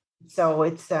 Yeah. So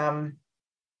it's I'm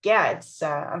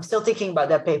still thinking about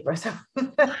that paper. So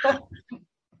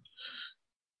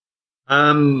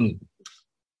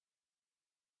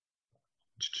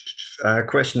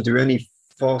question: do any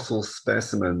fossil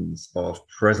specimens of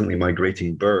presently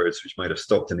migrating birds, which might have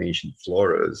stopped in ancient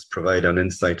Flores, provide an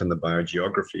insight on the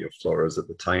biogeography of Flores at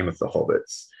the time of the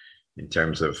Hobbits, in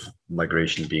terms of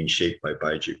migration being shaped by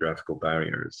biogeographical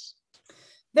barriers?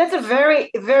 That's a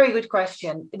very, very good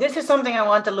question. This is something I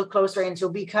want to look closer into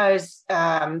because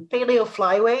paleo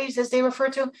flyways, as they refer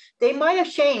to, they might have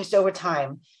changed over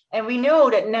time. And we know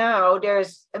that now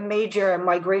there's a major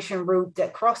migration route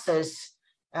that crosses,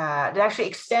 that actually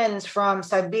extends from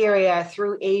Siberia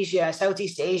through Asia,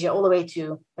 Southeast Asia, all the way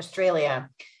to Australia.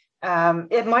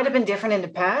 It might have been different in the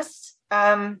past.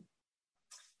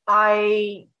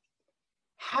 I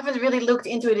haven't really looked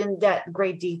into it in that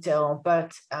great detail,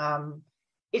 but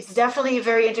it's definitely a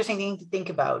very interesting thing to think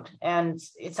about. And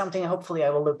it's something hopefully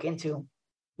I will look into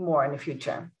more in the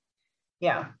future.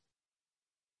 Yeah.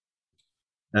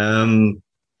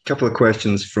 Couple of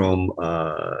questions from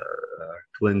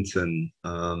Clinton,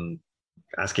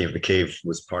 asking if the cave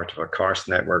was part of a karst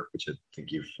network, which I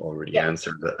think you've already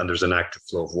answered. And there's an active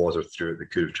flow of water through it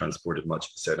that could have transported much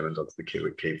of the sediment onto the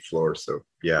cave floor. So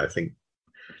yeah, I think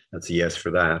that's a yes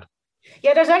for that.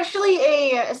 Yeah, there's actually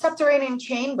a subterranean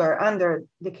chamber under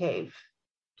the cave,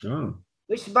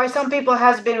 which by some people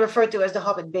has been referred to as the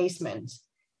Hobbit basement,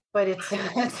 but it's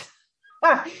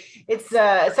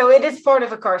so it is part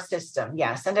of a karst system,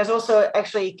 yes. And there's also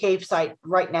actually a cave site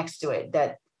right next to it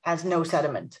that has no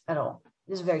sediment at all.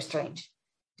 This is very strange.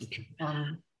 Okay.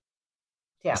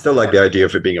 Yeah. I still like the idea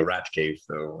of it being a rat cave,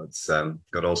 though. It's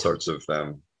got all sorts of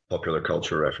popular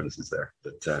culture references there.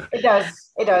 But it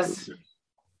does.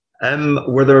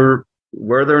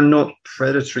 Were there not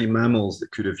predatory mammals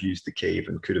that could have used the cave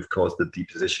and could have caused the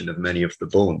deposition of many of the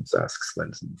bones? Asks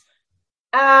Clinton.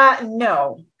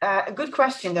 No. Good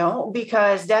question, though,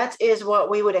 because that is what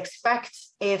we would expect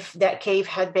if that cave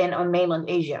had been on mainland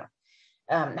Asia.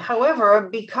 However,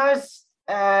 because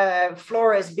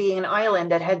Flores being an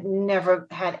island that had never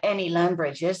had any land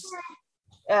bridges,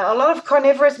 a lot of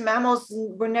carnivorous mammals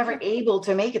were never able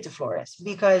to make it to Flores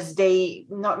because they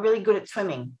not really good at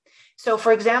swimming. So,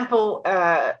 for example, in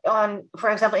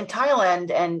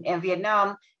Thailand and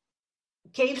Vietnam,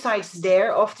 cave sites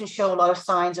there often show a lot of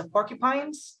signs of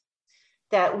porcupines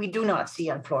that we do not see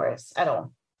on Flores at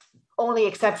all, only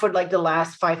except for like the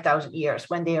last 5,000 years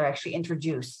when they are actually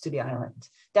introduced to the island.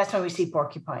 That's when we see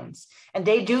porcupines. And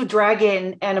they do drag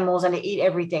in animals and they eat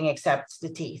everything except the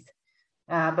teeth.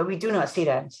 But we do not see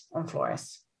that on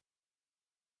Flores.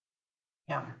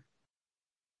 Yeah.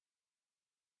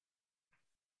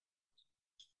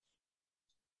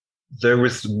 There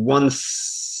was one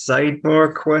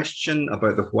sidebar question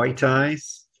about the white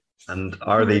eyes, and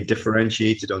are they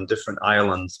differentiated on different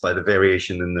islands by the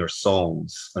variation in their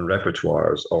songs and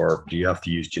repertoires, or do you have to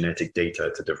use genetic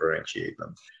data to differentiate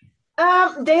them?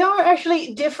 They are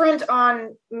actually different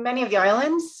on many of the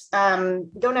islands.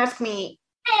 Don't ask me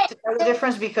to tell the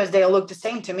difference because they all look the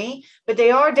same to me, but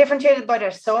they are differentiated by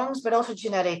their songs, but also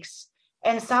genetics.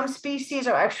 And some species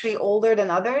are actually older than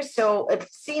others. So it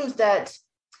seems that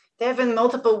there have been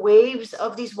multiple waves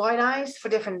of these white eyes for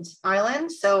different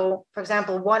islands. So, for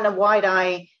example, a white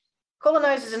eye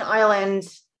colonizes an island,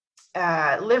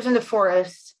 lives in the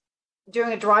forest.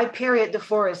 During a dry period, the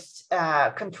forest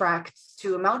contracts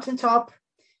to a mountaintop.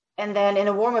 And then in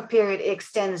a warmer period, it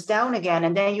extends down again.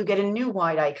 And then you get a new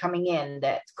white eye coming in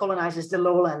that colonizes the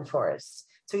lowland forest.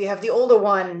 So you have the older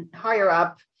one higher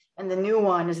up, and the new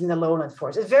one is in the lowland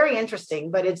forest. It's very interesting,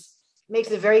 but it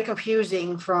makes it very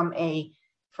confusing from a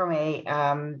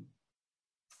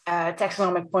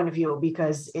taxonomic point of view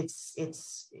because it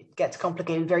gets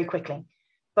complicated very quickly.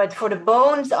 But for the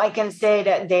bones, I can say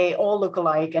that they all look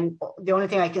alike. And the only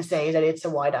thing I can say is that it's a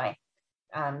wide eye.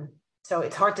 So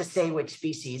it's hard to say which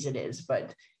species it is,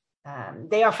 but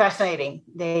they are fascinating.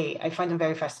 I find them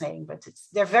very fascinating, but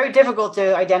they're very difficult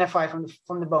to identify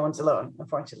from the bones alone,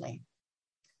 unfortunately.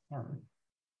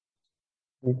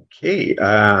 Okay,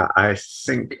 I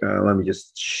think, let me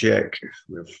just check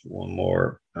with one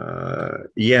more.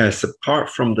 Yes, apart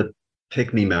from the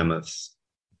pygmy mammoths,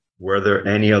 were there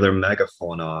any other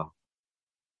megafauna,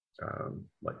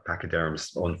 like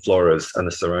pachyderms on Flores and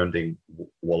the surrounding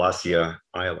Wallacea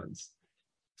Islands?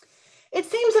 It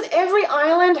seems that every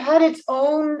island had its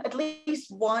own, at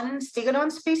least one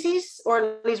stegodon species, or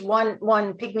at least one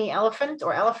pygmy elephant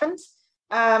or elephants.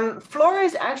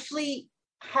 Flores actually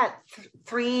had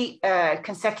three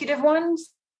consecutive ones.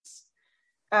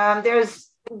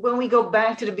 When we go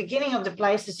back to the beginning of the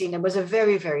Pleistocene, there was a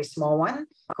very, very small one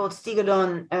called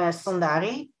Stegodon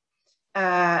sondari.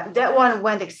 That one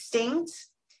went extinct.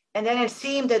 And then it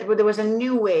seemed that there was a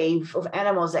new wave of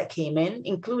animals that came in,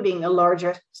 including a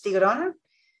larger stegodon,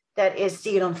 that is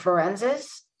Stegodon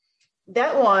florensis.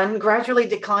 That one gradually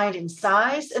declined in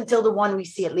size until the one we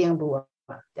see at Leonboa.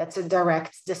 That's a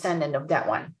direct descendant of that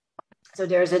one. So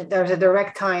there's a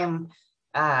direct time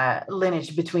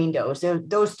lineage between those.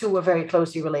 Those two were very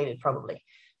closely related, probably.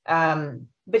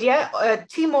 But yeah,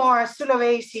 Timor,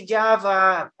 Sulawesi,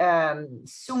 Java,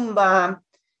 Sumba,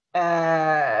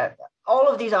 all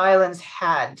of these islands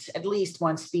had at least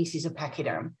one species of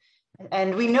pachyderm.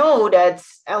 And we know that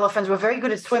elephants were very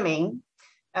good at swimming.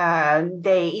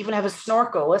 They even have a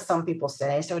snorkel, as some people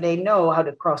say, so they know how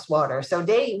to cross water. So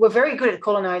they were very good at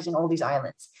colonizing all these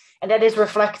islands. And that is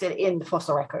reflected in the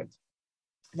fossil record,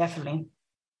 definitely.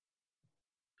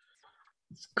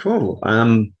 Cool.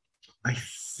 I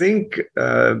think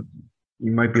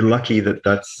you might be lucky that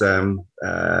that's the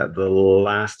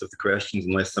last of the questions,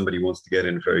 unless somebody wants to get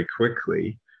in very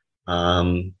quickly.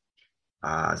 So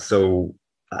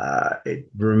it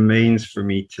remains for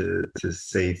me to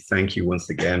say thank you once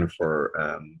again for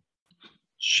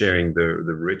sharing the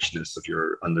richness of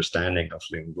your understanding of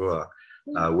Lingua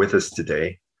with us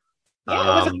today. Yeah, it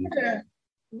was a pleasure.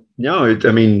 No,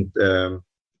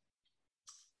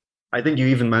 I think you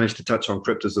even managed to touch on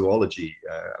cryptozoology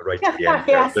right at the end.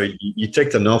 Yes. So you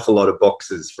ticked an awful lot of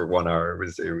boxes for 1 hour.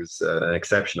 It was an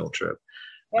exceptional trip.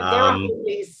 Yeah,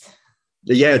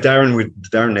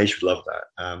 Darren Nash would love that.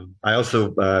 I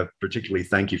also particularly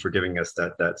thank you for giving us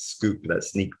that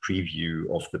sneak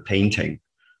preview of the painting.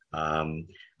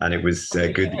 And it was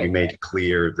good that you made it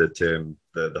clear that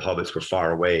the hobbits were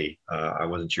far away. I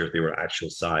wasn't sure if they were actual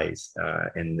size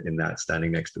in that,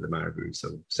 standing next to the marabou.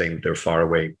 So saying that they're far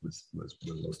away was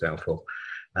most helpful.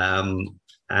 And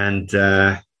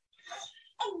let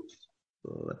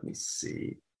me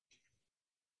see.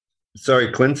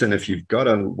 Sorry, Clinton, if you've got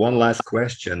one last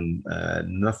question,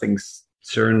 nothing's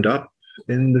turned up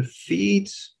in the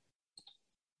feed.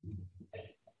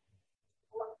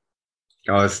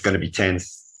 Oh, it's going to be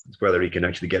tense whether he can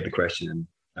actually get the question in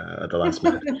at the last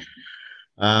minute.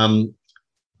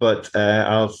 But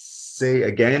I'll say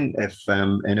again, if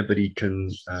anybody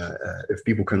can, if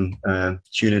people can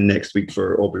tune in next week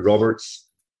for Aubrey Roberts,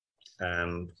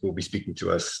 who will be speaking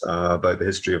to us about the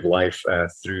history of life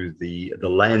through the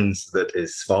lens that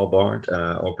is Svalbard.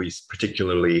 Aubrey's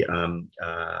particularly an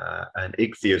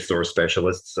ichthyosaur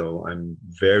specialist, so I'm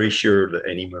very sure that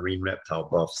any marine reptile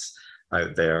buffs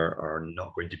out there are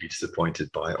not going to be disappointed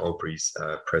by Aubrey's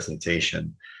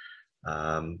presentation.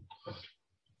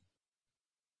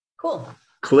 Cool.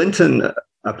 Clinton,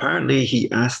 apparently he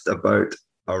asked about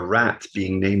a rat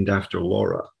being named after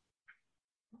Laura.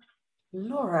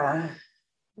 Laura.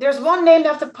 There's one named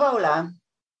after Paula.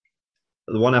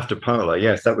 The one after Paula,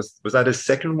 yes. Was that his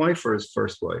second wife or his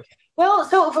first wife? Well,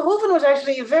 so Verhoeven was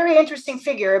actually a very interesting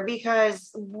figure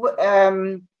because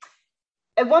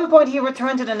at one point he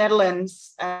returned to the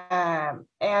Netherlands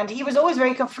and he was always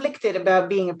very conflicted about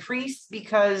being a priest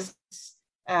because,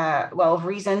 of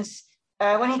reasons.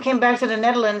 When he came back to the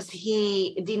Netherlands,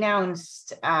 he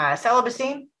denounced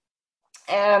celibacy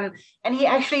and he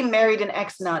actually married an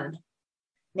ex-nun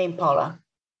named Paula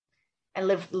and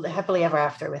lived happily ever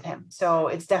after with him. So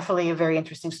it's definitely a very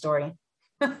interesting story.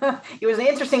 He was an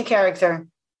interesting character.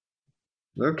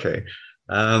 Okay.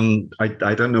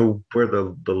 I don't know where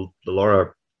the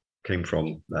Laura came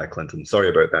from, Clinton. Sorry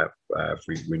about that. If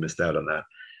we missed out on that.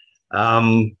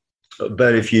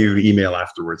 But if you email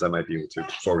afterwards, I might be able to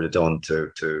forward it on to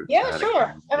yeah,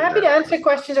 sure. I'm happy to answer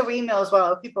questions over email as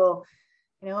well. If people,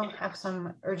 have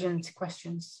some urgent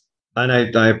questions.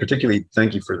 And I particularly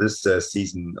thank you for this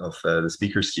season of the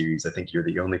speaker series. I think you're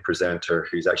the only presenter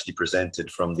who's actually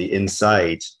presented from the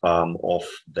inside of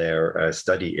their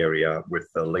study area with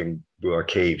the Limbua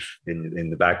cave in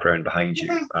the background behind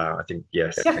you. I think,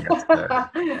 yes, I think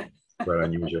that's quite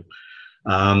unusual.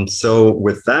 So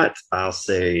with that, I'll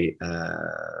say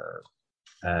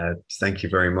thank you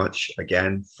very much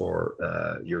again for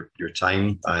your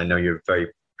time. I know you're very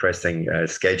pressing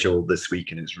schedule this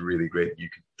week, and it's really great you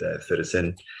could fit us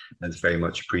in. That's very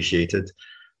much appreciated.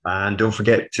 And don't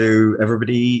forget to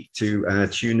everybody to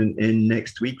tune in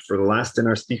next week for the last in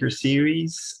our speaker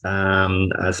series,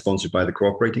 as sponsored by the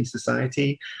Cooperating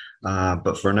Society.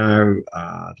 But for now,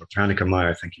 Dr. Hanneke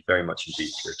Meijer, thank you very much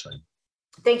indeed for your time.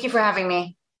 Thank you for having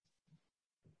me.